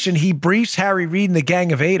information he briefs Harry Reid and the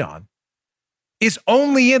Gang of Eight on is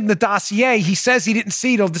only in the dossier he says he didn't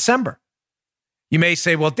see till December. You may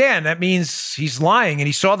say, well, Dan, that means he's lying and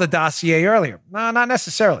he saw the dossier earlier. No, not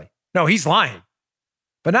necessarily. No, he's lying,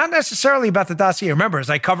 but not necessarily about the dossier. Remember, as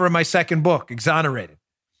I cover in my second book, Exonerated,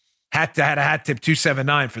 had a hat tip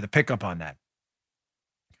 279 for the pickup on that.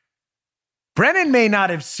 Brennan may not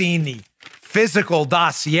have seen the physical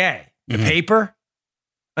dossier, the paper,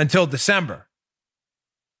 until December.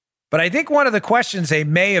 But I think one of the questions they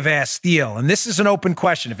may have asked Steele, and this is an open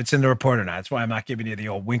question if it's in the report or not, that's why I'm not giving you the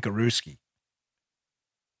old Winkarooski.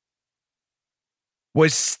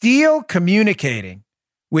 Was Steele communicating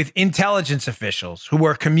with intelligence officials who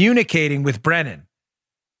were communicating with Brennan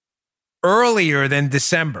earlier than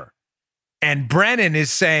December? And Brennan is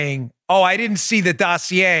saying, oh, I didn't see the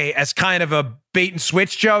dossier as kind of a bait and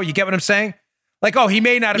switch, Joe. You get what I'm saying? Like, oh, he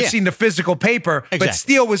may not have seen the physical paper, but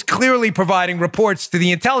Steele was clearly providing reports to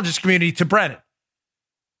the intelligence community to Brennan.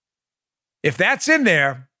 If that's in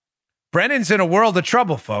there, Brennan's in a world of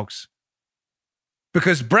trouble, folks.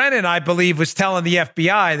 Because Brennan, I believe, was telling the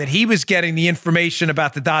FBI that he was getting the information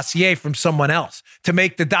about the dossier from someone else to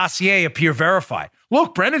make the dossier appear verified.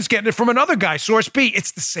 Look, Brennan's getting it from another guy, source B.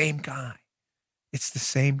 It's the same guy. It's the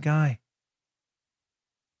same guy.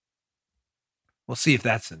 We'll see if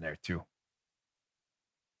that's in there, too.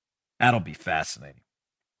 That'll be fascinating.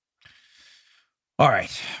 All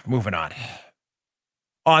right, moving on.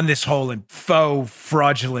 On this whole faux,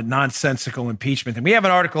 fraudulent, nonsensical impeachment. And we have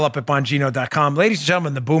an article up at Bongino.com. Ladies and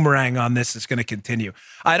gentlemen, the boomerang on this is going to continue.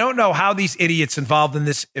 I don't know how these idiots involved in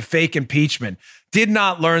this fake impeachment did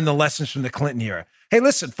not learn the lessons from the Clinton era. Hey,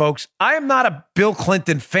 listen, folks, I am not a Bill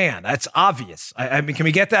Clinton fan. That's obvious. I mean, can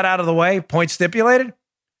we get that out of the way? Point stipulated.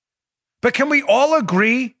 But can we all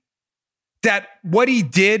agree that what he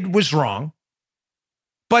did was wrong,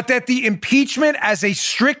 but that the impeachment as a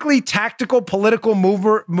strictly tactical political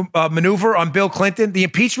maneuver on Bill Clinton, the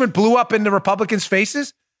impeachment blew up in the Republicans'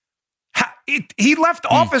 faces? He left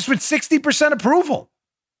office with 60% approval.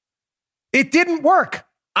 It didn't work.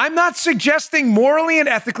 I'm not suggesting morally and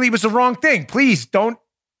ethically it was the wrong thing. Please don't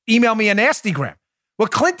email me a nastygram. What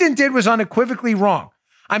Clinton did was unequivocally wrong.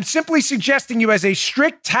 I'm simply suggesting you as a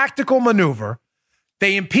strict tactical maneuver.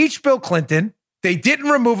 They impeached Bill Clinton. They didn't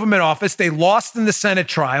remove him in office. They lost in the Senate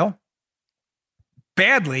trial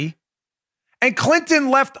badly. And Clinton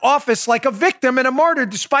left office like a victim and a martyr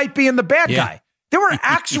despite being the bad guy. There were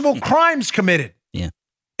actual crimes committed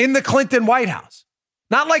in the Clinton White House.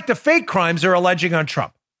 Not like the fake crimes they're alleging on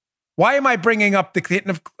Trump. Why am I bringing up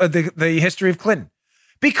the history of Clinton?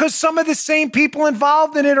 Because some of the same people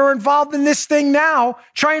involved in it are involved in this thing now,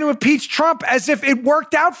 trying to impeach Trump as if it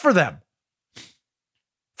worked out for them.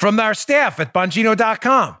 From our staff at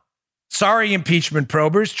Bongino.com. Sorry, impeachment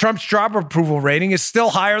probers. Trump's job approval rating is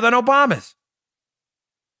still higher than Obama's.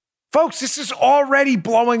 Folks, this is already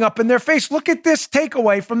blowing up in their face. Look at this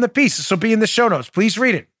takeaway from the piece. This will be in the show notes. Please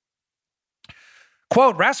read it.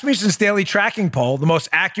 Quote, Rasmussen's daily tracking poll, the most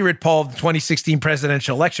accurate poll of the 2016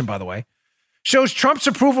 presidential election, by the way, shows Trump's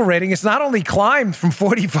approval rating has not only climbed from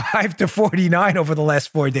 45 to 49 over the last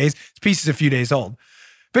 4 days, this piece is a few days old,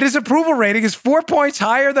 but his approval rating is 4 points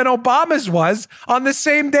higher than Obama's was on the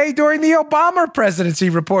same day during the Obama presidency,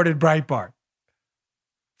 reported Breitbart.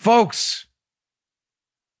 Folks,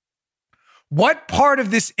 what part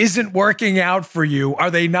of this isn't working out for you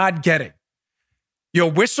are they not getting?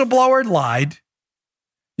 Your whistleblower lied.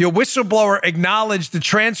 Your whistleblower acknowledged the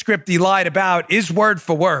transcript he lied about is word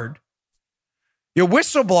for word. Your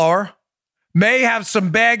whistleblower may have some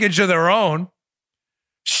baggage of their own.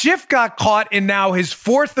 Schiff got caught in now his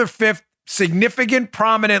fourth or fifth significant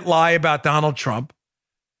prominent lie about Donald Trump.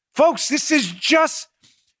 Folks, these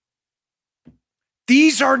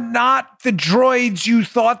are not the droids you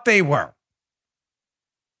thought they were.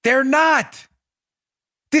 They're not.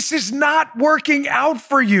 This is not working out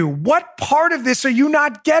for you. What part of this are you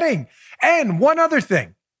not getting? And one other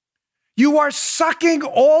thing. You are sucking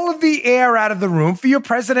all of the air out of the room for your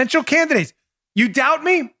presidential candidates. You doubt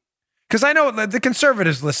me? Because I know the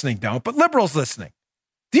conservatives listening don't, but liberals listening.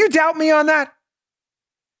 Do you doubt me on that?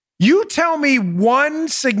 You tell me one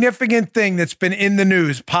significant thing that's been in the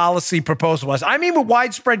news, policy proposal-wise. I mean with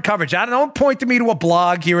widespread coverage. Don't point to me to a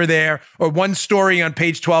blog here or there or one story on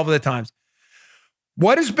page 12 of the Times.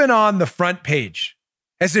 What has been on the front page?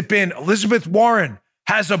 Has it been Elizabeth Warren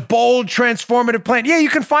has a bold, transformative plan? Yeah, you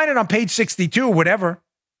can find it on page 62 or whatever.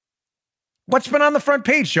 What's been on the front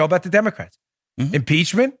page, Joe, about the Democrats? Mm-hmm.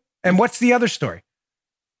 Impeachment? And what's the other story?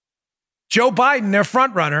 Joe Biden, their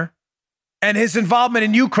front runner, and his involvement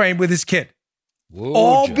in Ukraine with his kid. Whoa,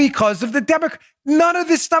 all Joe. Because of the Democrats. None of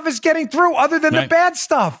this stuff is getting through other than the bad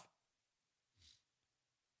stuff.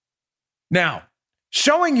 Now,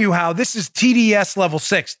 showing you how this is TDS level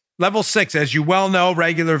 6. Level 6, as you well know,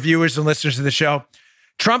 regular viewers and listeners of the show,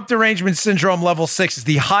 Trump derangement syndrome level 6 is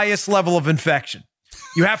the highest level of infection.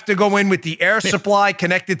 You have to go in with the air supply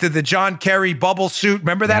connected to the John Kerry bubble suit.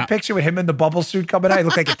 Remember that picture with him in the bubble suit coming out? He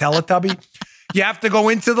looked like a Teletubby. You have to go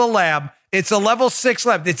into the lab. It's a level 6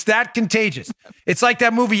 lab. It's that contagious. It's like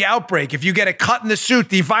that movie Outbreak. If you get a cut in the suit,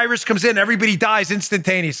 the virus comes in, everybody dies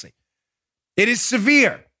instantaneously. It is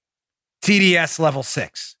severe. TDS level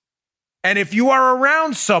 6. And if you are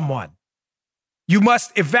around someone, you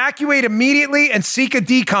must evacuate immediately and seek a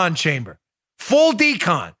decon chamber. Full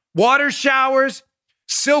decon. Water showers,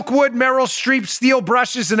 Silkwood, Meryl Streep, steel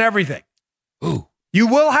brushes, and everything. Ooh. You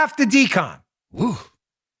will have to decon. Ooh.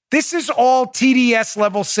 This is all TDS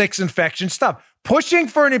level 6 infection stuff. Pushing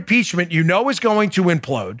for an impeachment you know is going to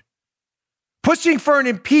implode. Pushing for an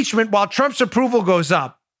impeachment while Trump's approval goes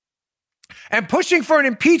up. And pushing for an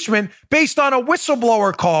impeachment based on a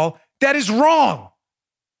whistleblower call that is wrong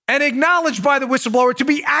and acknowledged by the whistleblower to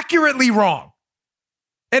be accurately wrong.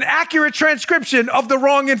 An accurate transcription of the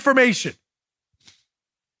wrong information.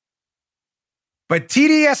 But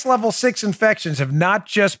TDS level 6 infections have not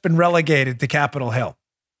just been relegated to Capitol Hill.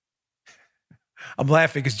 I'm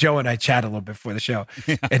laughing because Joe and I chat a little bit before the show.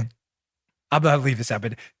 Yeah. And I'm going to leave this out.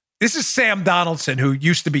 But this is Sam Donaldson, who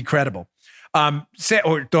used to be credible. Or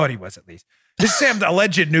thought he was at least. This is Sam, the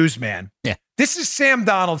alleged newsman. Yeah. This is Sam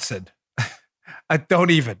Donaldson. I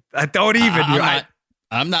don't even.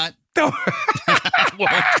 I'm not. Don't.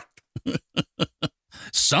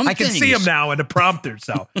 Some I can things. see him now in the prompter.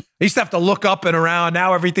 So I used to have to look up and around.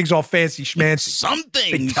 Now everything's all fancy schmancy. Some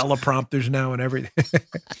things. Big teleprompters now and everything.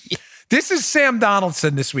 This is Sam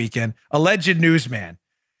Donaldson this weekend, alleged newsman.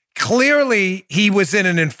 Clearly, he was in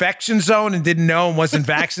an infection zone and didn't know and wasn't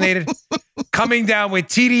vaccinated. Coming down with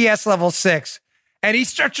TDS level 6. And he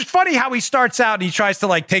starts, it's funny how he starts out and he tries to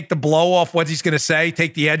like take the blow off what he's going to say,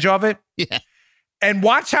 take the edge off it. Yeah. And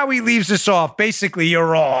watch how he leaves this off. Basically,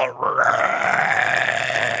 you're all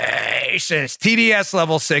racist. TDS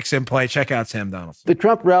level 6 in play. Check out Sam Donaldson. The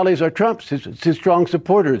Trump rallies are Trump's, his strong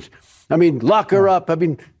supporters. I mean, lock her up. I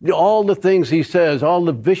mean, all the things he says, all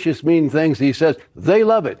the vicious, mean things he says, they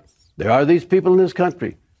love it. There are these people in this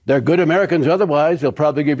country. They're good Americans otherwise. They'll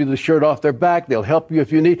probably give you the shirt off their back. They'll help you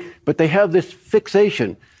if you need. But they have this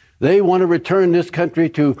fixation. They want to return this country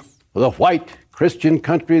to the white Christian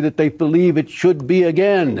country that they believe it should be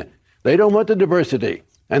again. They don't want the diversity.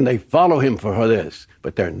 And they follow him for this.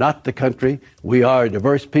 But they're not the country. We are a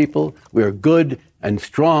diverse people. We are good and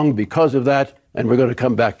strong because of that. And we're going to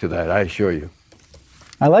come back to that, I assure you.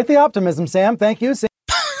 I like the optimism, Sam. Thank you, Sam.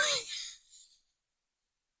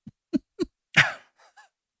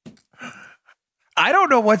 I don't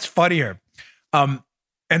know what's funnier. And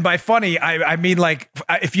by funny, I mean, like,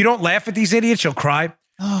 if you don't laugh at these idiots, you'll cry.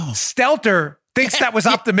 Oh. Stelter thinks that was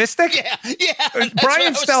optimistic. Yeah.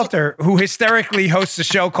 Brian Stelter, who hysterically hosts a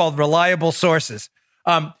show called Reliable Sources,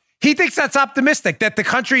 he thinks that's optimistic, that the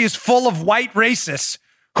country is full of white racists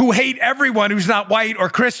who hate everyone who's not white or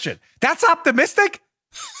Christian. That's optimistic?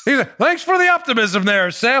 He's like, thanks for the optimism there,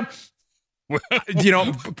 Sam. You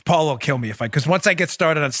know, Paul will kill me because once I get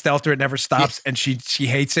started on Stelter, it never stops, and she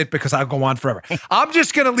hates it because I'll go on forever. I'm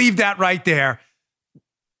just going to leave that right there.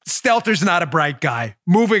 Stelter's not a bright guy.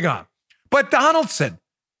 Moving on. But Donaldson,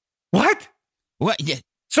 what? Yeah.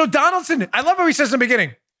 So Donaldson, I love how he says in the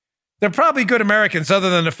beginning, they're probably good Americans other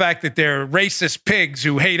than the fact that they're racist pigs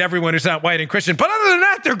who hate everyone who's not white and Christian. But other than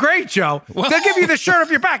that, they're great, Joe. Whoa. They'll give you the shirt off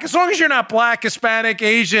your back as long as you're not black, Hispanic,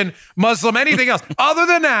 Asian, Muslim, anything else. Other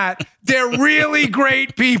than that, they're really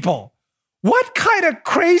great people. What kind of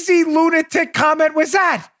crazy lunatic comment was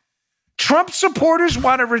that? Trump supporters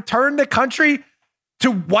want to return the country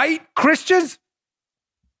to white Christians?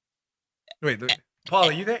 Wait, Paula,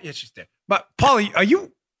 are you there? Yeah, she's there. But Paula, are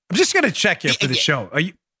you? I'm just going to check you for the show.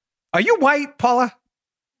 Are you white, Paula?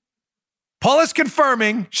 Paula's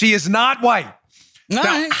confirming she is not white. No.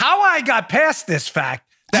 Now, how I got past this fact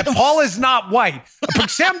that Paula's not white,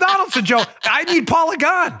 Sam Donaldson, Joe, I need Paula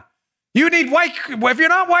gone. You need white. If you're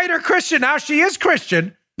not white or Christian, now she is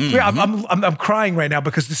Christian. Mm-hmm. I'm crying right now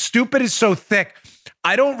because the stupid is so thick.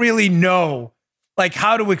 I don't really know like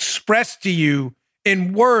how to express to you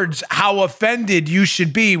in words how offended you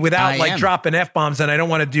should be without dropping F-bombs, and I don't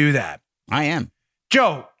want to do that. I am.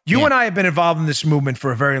 Joe, you and I have been involved in this movement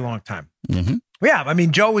for a very long time. Mm-hmm. Yeah, I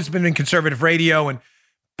mean, Joe has been in conservative radio, and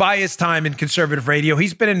by his time in conservative radio,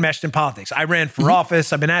 he's been enmeshed in politics. I ran for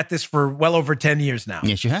office. I've been at this for well over 10 years now.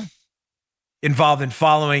 Yes, you have. Involved in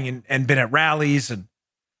following and been at rallies. And,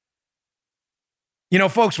 you know,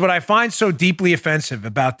 folks, what I find so deeply offensive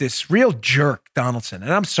about this real jerk, Donaldson,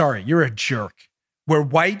 and I'm sorry, you're a jerk. We're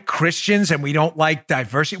white Christians and we don't like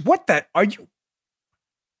diversity. What the, are you?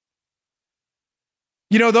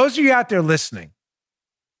 You know, those of you out there listening,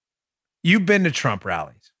 you've been to Trump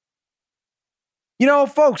rallies. You know,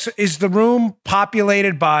 folks, is the room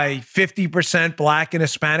populated by 50% black and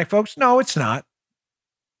Hispanic folks? No, it's not.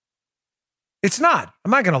 It's not.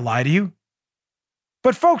 I'm not going to lie to you.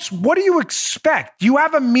 But folks, what do you expect? You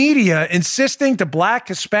have a media insisting to black,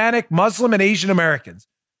 Hispanic, Muslim, and Asian Americans,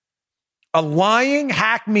 a lying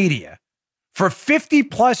hack media for 50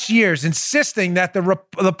 plus years insisting that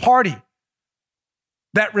the party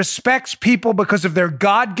that respects people because of their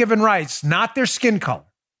God-given rights, not their skin color,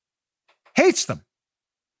 hates them.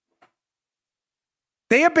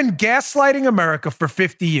 They have been gaslighting America for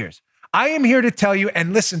 50 years. I am here to tell you,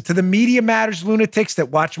 and listen to the Media Matters lunatics that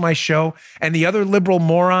watch my show and the other liberal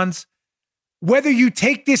morons, whether you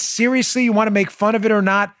take this seriously, you want to make fun of it or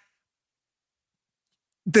not,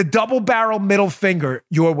 the double barrel middle finger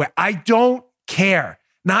your way. I don't care.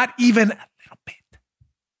 Not even a little bit.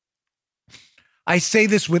 I say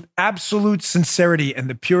this with absolute sincerity and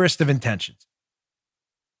the purest of intentions.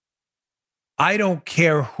 I don't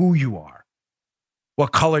care who you are,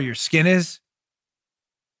 what color your skin is,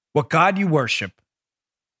 what God you worship,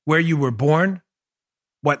 where you were born,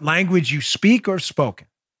 what language you speak or spoken,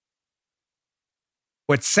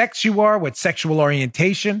 what sex you are, what sexual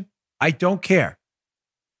orientation. I don't care.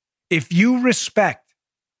 If you respect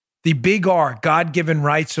the big R, God-given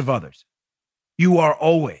rights of others, you are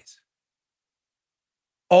always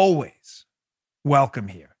welcome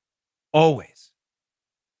here. Always.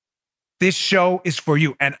 This show is for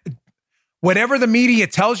you. And whatever the media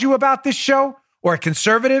tells you about this show, or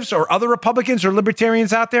conservatives or other Republicans or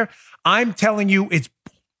libertarians out there, I'm telling you it's,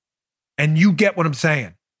 and you get what I'm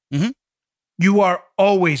saying. Mm-hmm. You are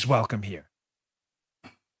always welcome here.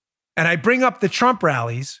 And I bring up the Trump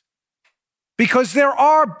rallies because there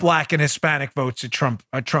are black and Hispanic votes at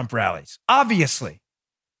Trump rallies. Obviously.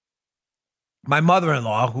 My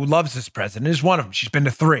mother-in-law, who loves this president, is one of them. She's been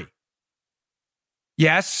to 3.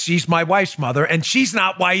 Yes, she's my wife's mother, and she's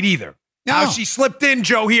not white either. No. How she slipped in,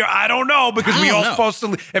 Joe, here, I don't know, because we all supposed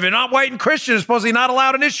to, if you're not white and Christian, it's supposedly not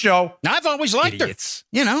allowed in this show. I've always liked Idiots.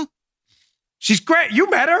 her. You know. She's great. You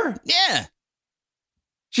met her. Yeah.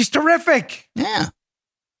 She's terrific. Yeah.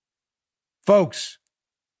 Folks,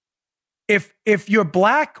 if you're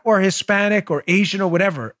black or Hispanic or Asian or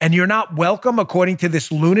whatever, and you're not welcome according to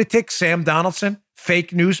this lunatic Sam Donaldson,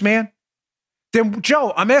 fake newsman, then,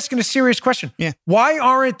 Joe, I'm asking a serious question. Yeah. Why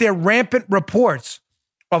aren't there rampant reports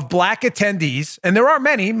of black attendees, and there are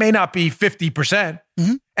many, may not be 50%,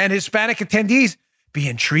 and Hispanic attendees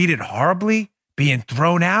being treated horribly, being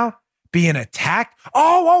thrown out, being attacked?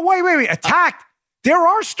 Oh, wait. Attacked. There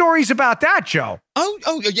are stories about that, Joe.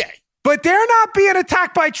 Oh, yeah. But they're not being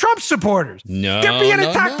attacked by Trump supporters. No, they're being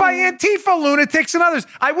attacked by Antifa lunatics and others.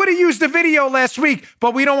 I would have used the video last week,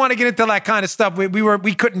 but we don't want to get into that kind of stuff.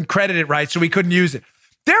 We couldn't credit it right, so we couldn't use it.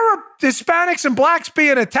 There are Hispanics and blacks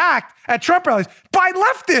being attacked at Trump rallies by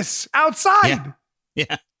leftists outside.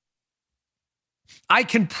 Yeah. I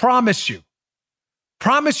can promise you,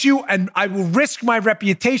 and I will risk my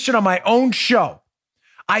reputation on my own show.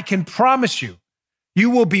 I can promise you, you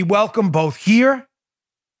will be welcome both here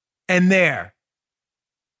and there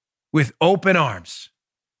with open arms.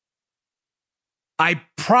 I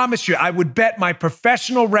promise you, I would bet my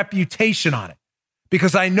professional reputation on it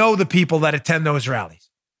because I know the people that attend those rallies.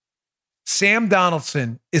 Sam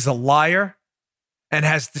Donaldson is a liar and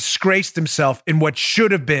has disgraced himself in what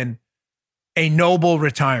should have been a noble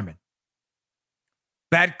retirement.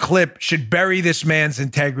 That clip should bury this man's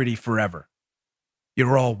integrity forever.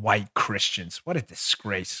 You're all white Christians. What a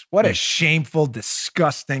disgrace. What a shameful,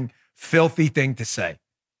 disgusting, filthy thing to say.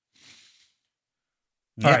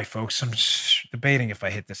 All right, folks, I'm just debating if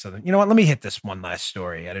I hit this other. You know what? Let me hit this one last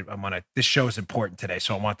story. This show is important today,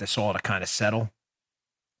 so I want this all to kind of settle.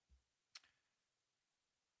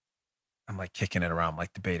 I'm like kicking it around,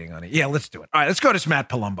 like debating on it. Yeah, let's do it. All right, let's go to this Matt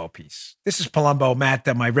Palumbo piece. This is Palumbo, Matt,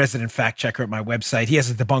 my resident fact checker at my website. He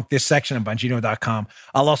has debunked this section on Bongino.com.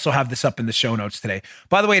 I'll also have this up in the show notes today.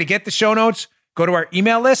 By the way, to get the show notes, go to our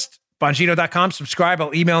email list, Bongino.com, subscribe.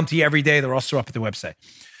 I'll email them to you every day. They're also up at the website.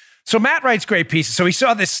 So Matt writes great pieces. So he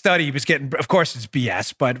saw this study. He was getting, of course, it's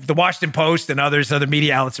BS, but the Washington Post and other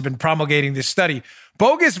media outlets have been promulgating this study.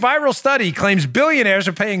 Bogus viral study claims billionaires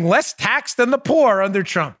are paying less tax than the poor under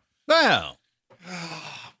Trump. Wow.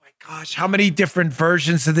 Oh, my gosh. How many different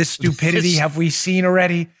versions of this stupidity have we seen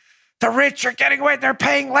already? The rich are getting away. They're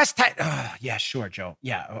paying less tax. Yeah, sure, Joe.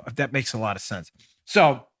 Yeah, that makes a lot of sense.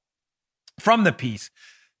 So from the piece,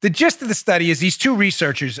 the gist of the study is these two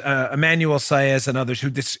researchers, Emmanuel Saez and others,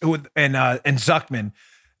 and Zuckman,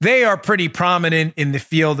 they are pretty prominent in the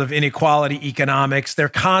field of inequality economics. They're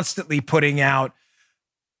constantly putting out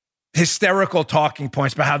hysterical talking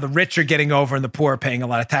points about how the rich are getting over and the poor are paying a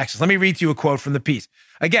lot of taxes. Let me read to you a quote from the piece.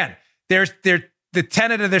 Again, the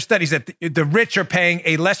tenet of their studies that the rich are paying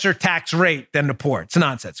a lesser tax rate than the poor. It's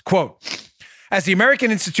nonsense. Quote, as the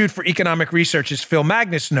American Institute for Economic Research's Phil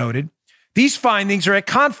Magnus noted, these findings are at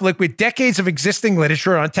conflict with decades of existing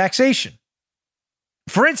literature on taxation.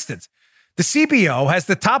 For instance, the CBO has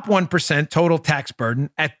the top 1% total tax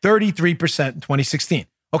burden at 33% in 2016.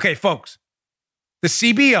 Okay, folks, the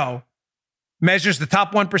CBO measures the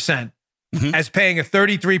top 1% as paying a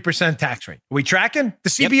 33% tax rate. Are we tracking? The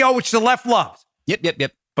CBO, which the left loves.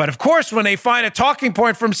 Yep. But of course, when they find a talking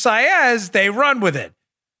point from Saez, they run with it.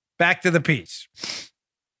 Back to the piece.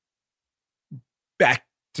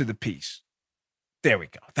 There we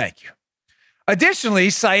go. Thank you. Additionally,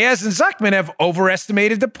 Saez and Zuckman have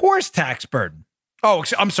overestimated the poor's tax burden. Oh,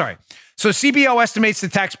 I'm sorry. So CBO estimates the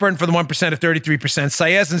tax burden for the 1% at 33%.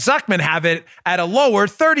 Saez and Zuckman have it at a lower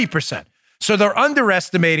 30%. So they're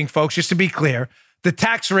underestimating, folks, just to be clear, the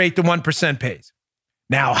tax rate the 1% pays.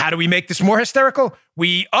 Now, how do we make this more hysterical?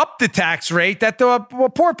 We up the tax rate that the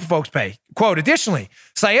poor folks pay. Quote, additionally,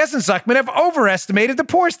 Saez and Zuckman have overestimated the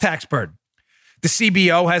poor's tax burden. The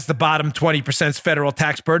CBO has the bottom 20% federal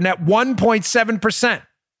tax burden at 1.7%.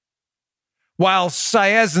 While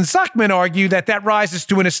Saez and Zuckman argue that rises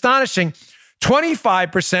to an astonishing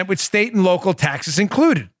 25% with state and local taxes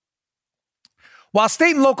included. While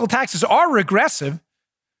state and local taxes are regressive,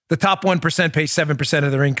 the top 1% pays 7%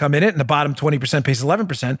 of their income in it, and the bottom 20% pays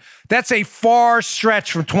 11%. That's a far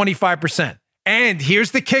stretch from 25%. And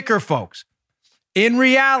here's the kicker, folks. In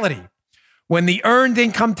reality, when the earned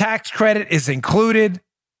income tax credit is included,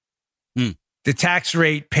 the tax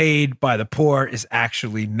rate paid by the poor is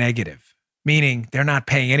actually negative, meaning they're not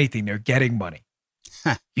paying anything. They're getting money.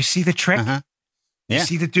 Huh. You see the trick? Yeah. You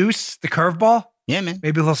see the deuce, the curveball? Yeah, man.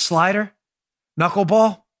 Maybe a little slider,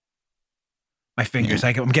 knuckleball. My fingers,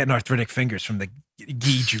 I'm getting arthritic fingers from the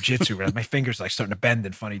gi jiu-jitsu. Right? My fingers like starting to bend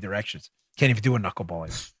in funny directions. Can't even do a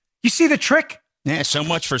knuckleballing. You see the trick? Yeah, so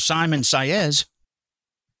much for Simon Saez.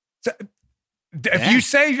 So,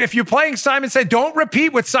 if you're playing Simon Saez, don't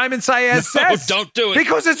repeat what Simon Saez says. Don't do it.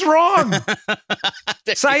 Because it's wrong.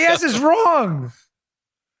 Saez is wrong.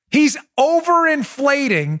 He's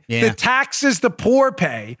overinflating the taxes the poor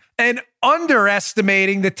pay and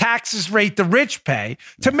underestimating the taxes rate the rich pay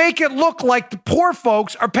to make it look like the poor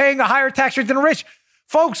folks are paying a higher tax rate than the rich.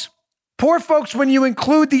 Folks, poor folks, when you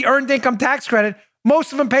include the earned income tax credit,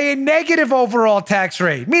 most of them pay a negative overall tax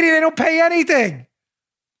rate, meaning they don't pay anything.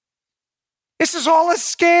 This is all a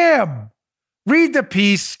scam. Read the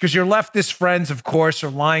piece because your leftist friends, of course,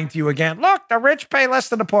 are lying to you again. Look, the rich pay less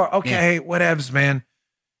than the poor. Okay, whatevs, man.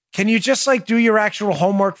 Can you just do your actual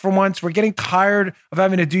homework for once? We're getting tired of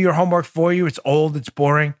having to do your homework for you. It's old. It's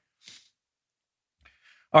boring.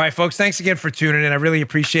 All right, folks. Thanks again for tuning in. I really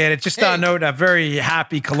appreciate it. Just on a note, a very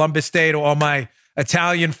happy Columbus Day to all my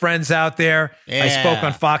Italian friends out there. I spoke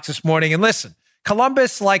on Fox this morning. And listen,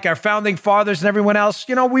 Columbus, like our founding fathers and everyone else,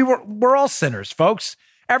 we're all sinners, folks.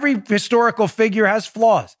 Every historical figure has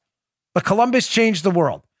flaws. But Columbus changed the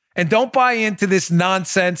world. And don't buy into this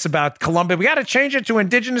nonsense about Columbus. We got to change it to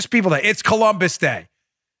Indigenous People Day. It's Columbus Day.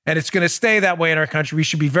 And it's going to stay that way in our country. We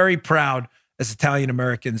should be very proud as Italian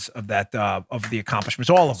Americans of that, of the accomplishments,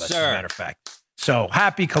 all of us, as a matter of fact. So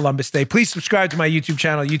happy Columbus Day. Please subscribe to my YouTube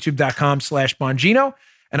channel, youtube.com/Bongino.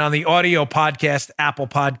 And on the audio podcast, Apple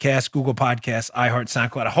Podcasts, Google Podcasts, iHeart,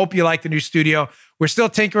 SoundCloud. I hope you like the new studio. We're still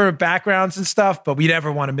tinkering with backgrounds and stuff, but we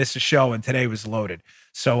never want to miss a show, and today was loaded.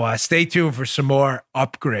 So stay tuned for some more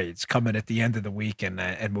upgrades coming at the end of the week and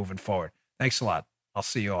moving forward. Thanks a lot. I'll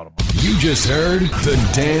see you all tomorrow. You just heard The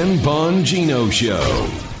Dan Bongino Show.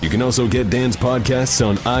 You can also get Dan's podcasts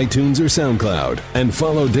on iTunes or SoundCloud and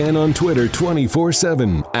follow Dan on Twitter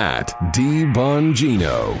 24/7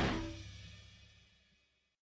 @DBongino.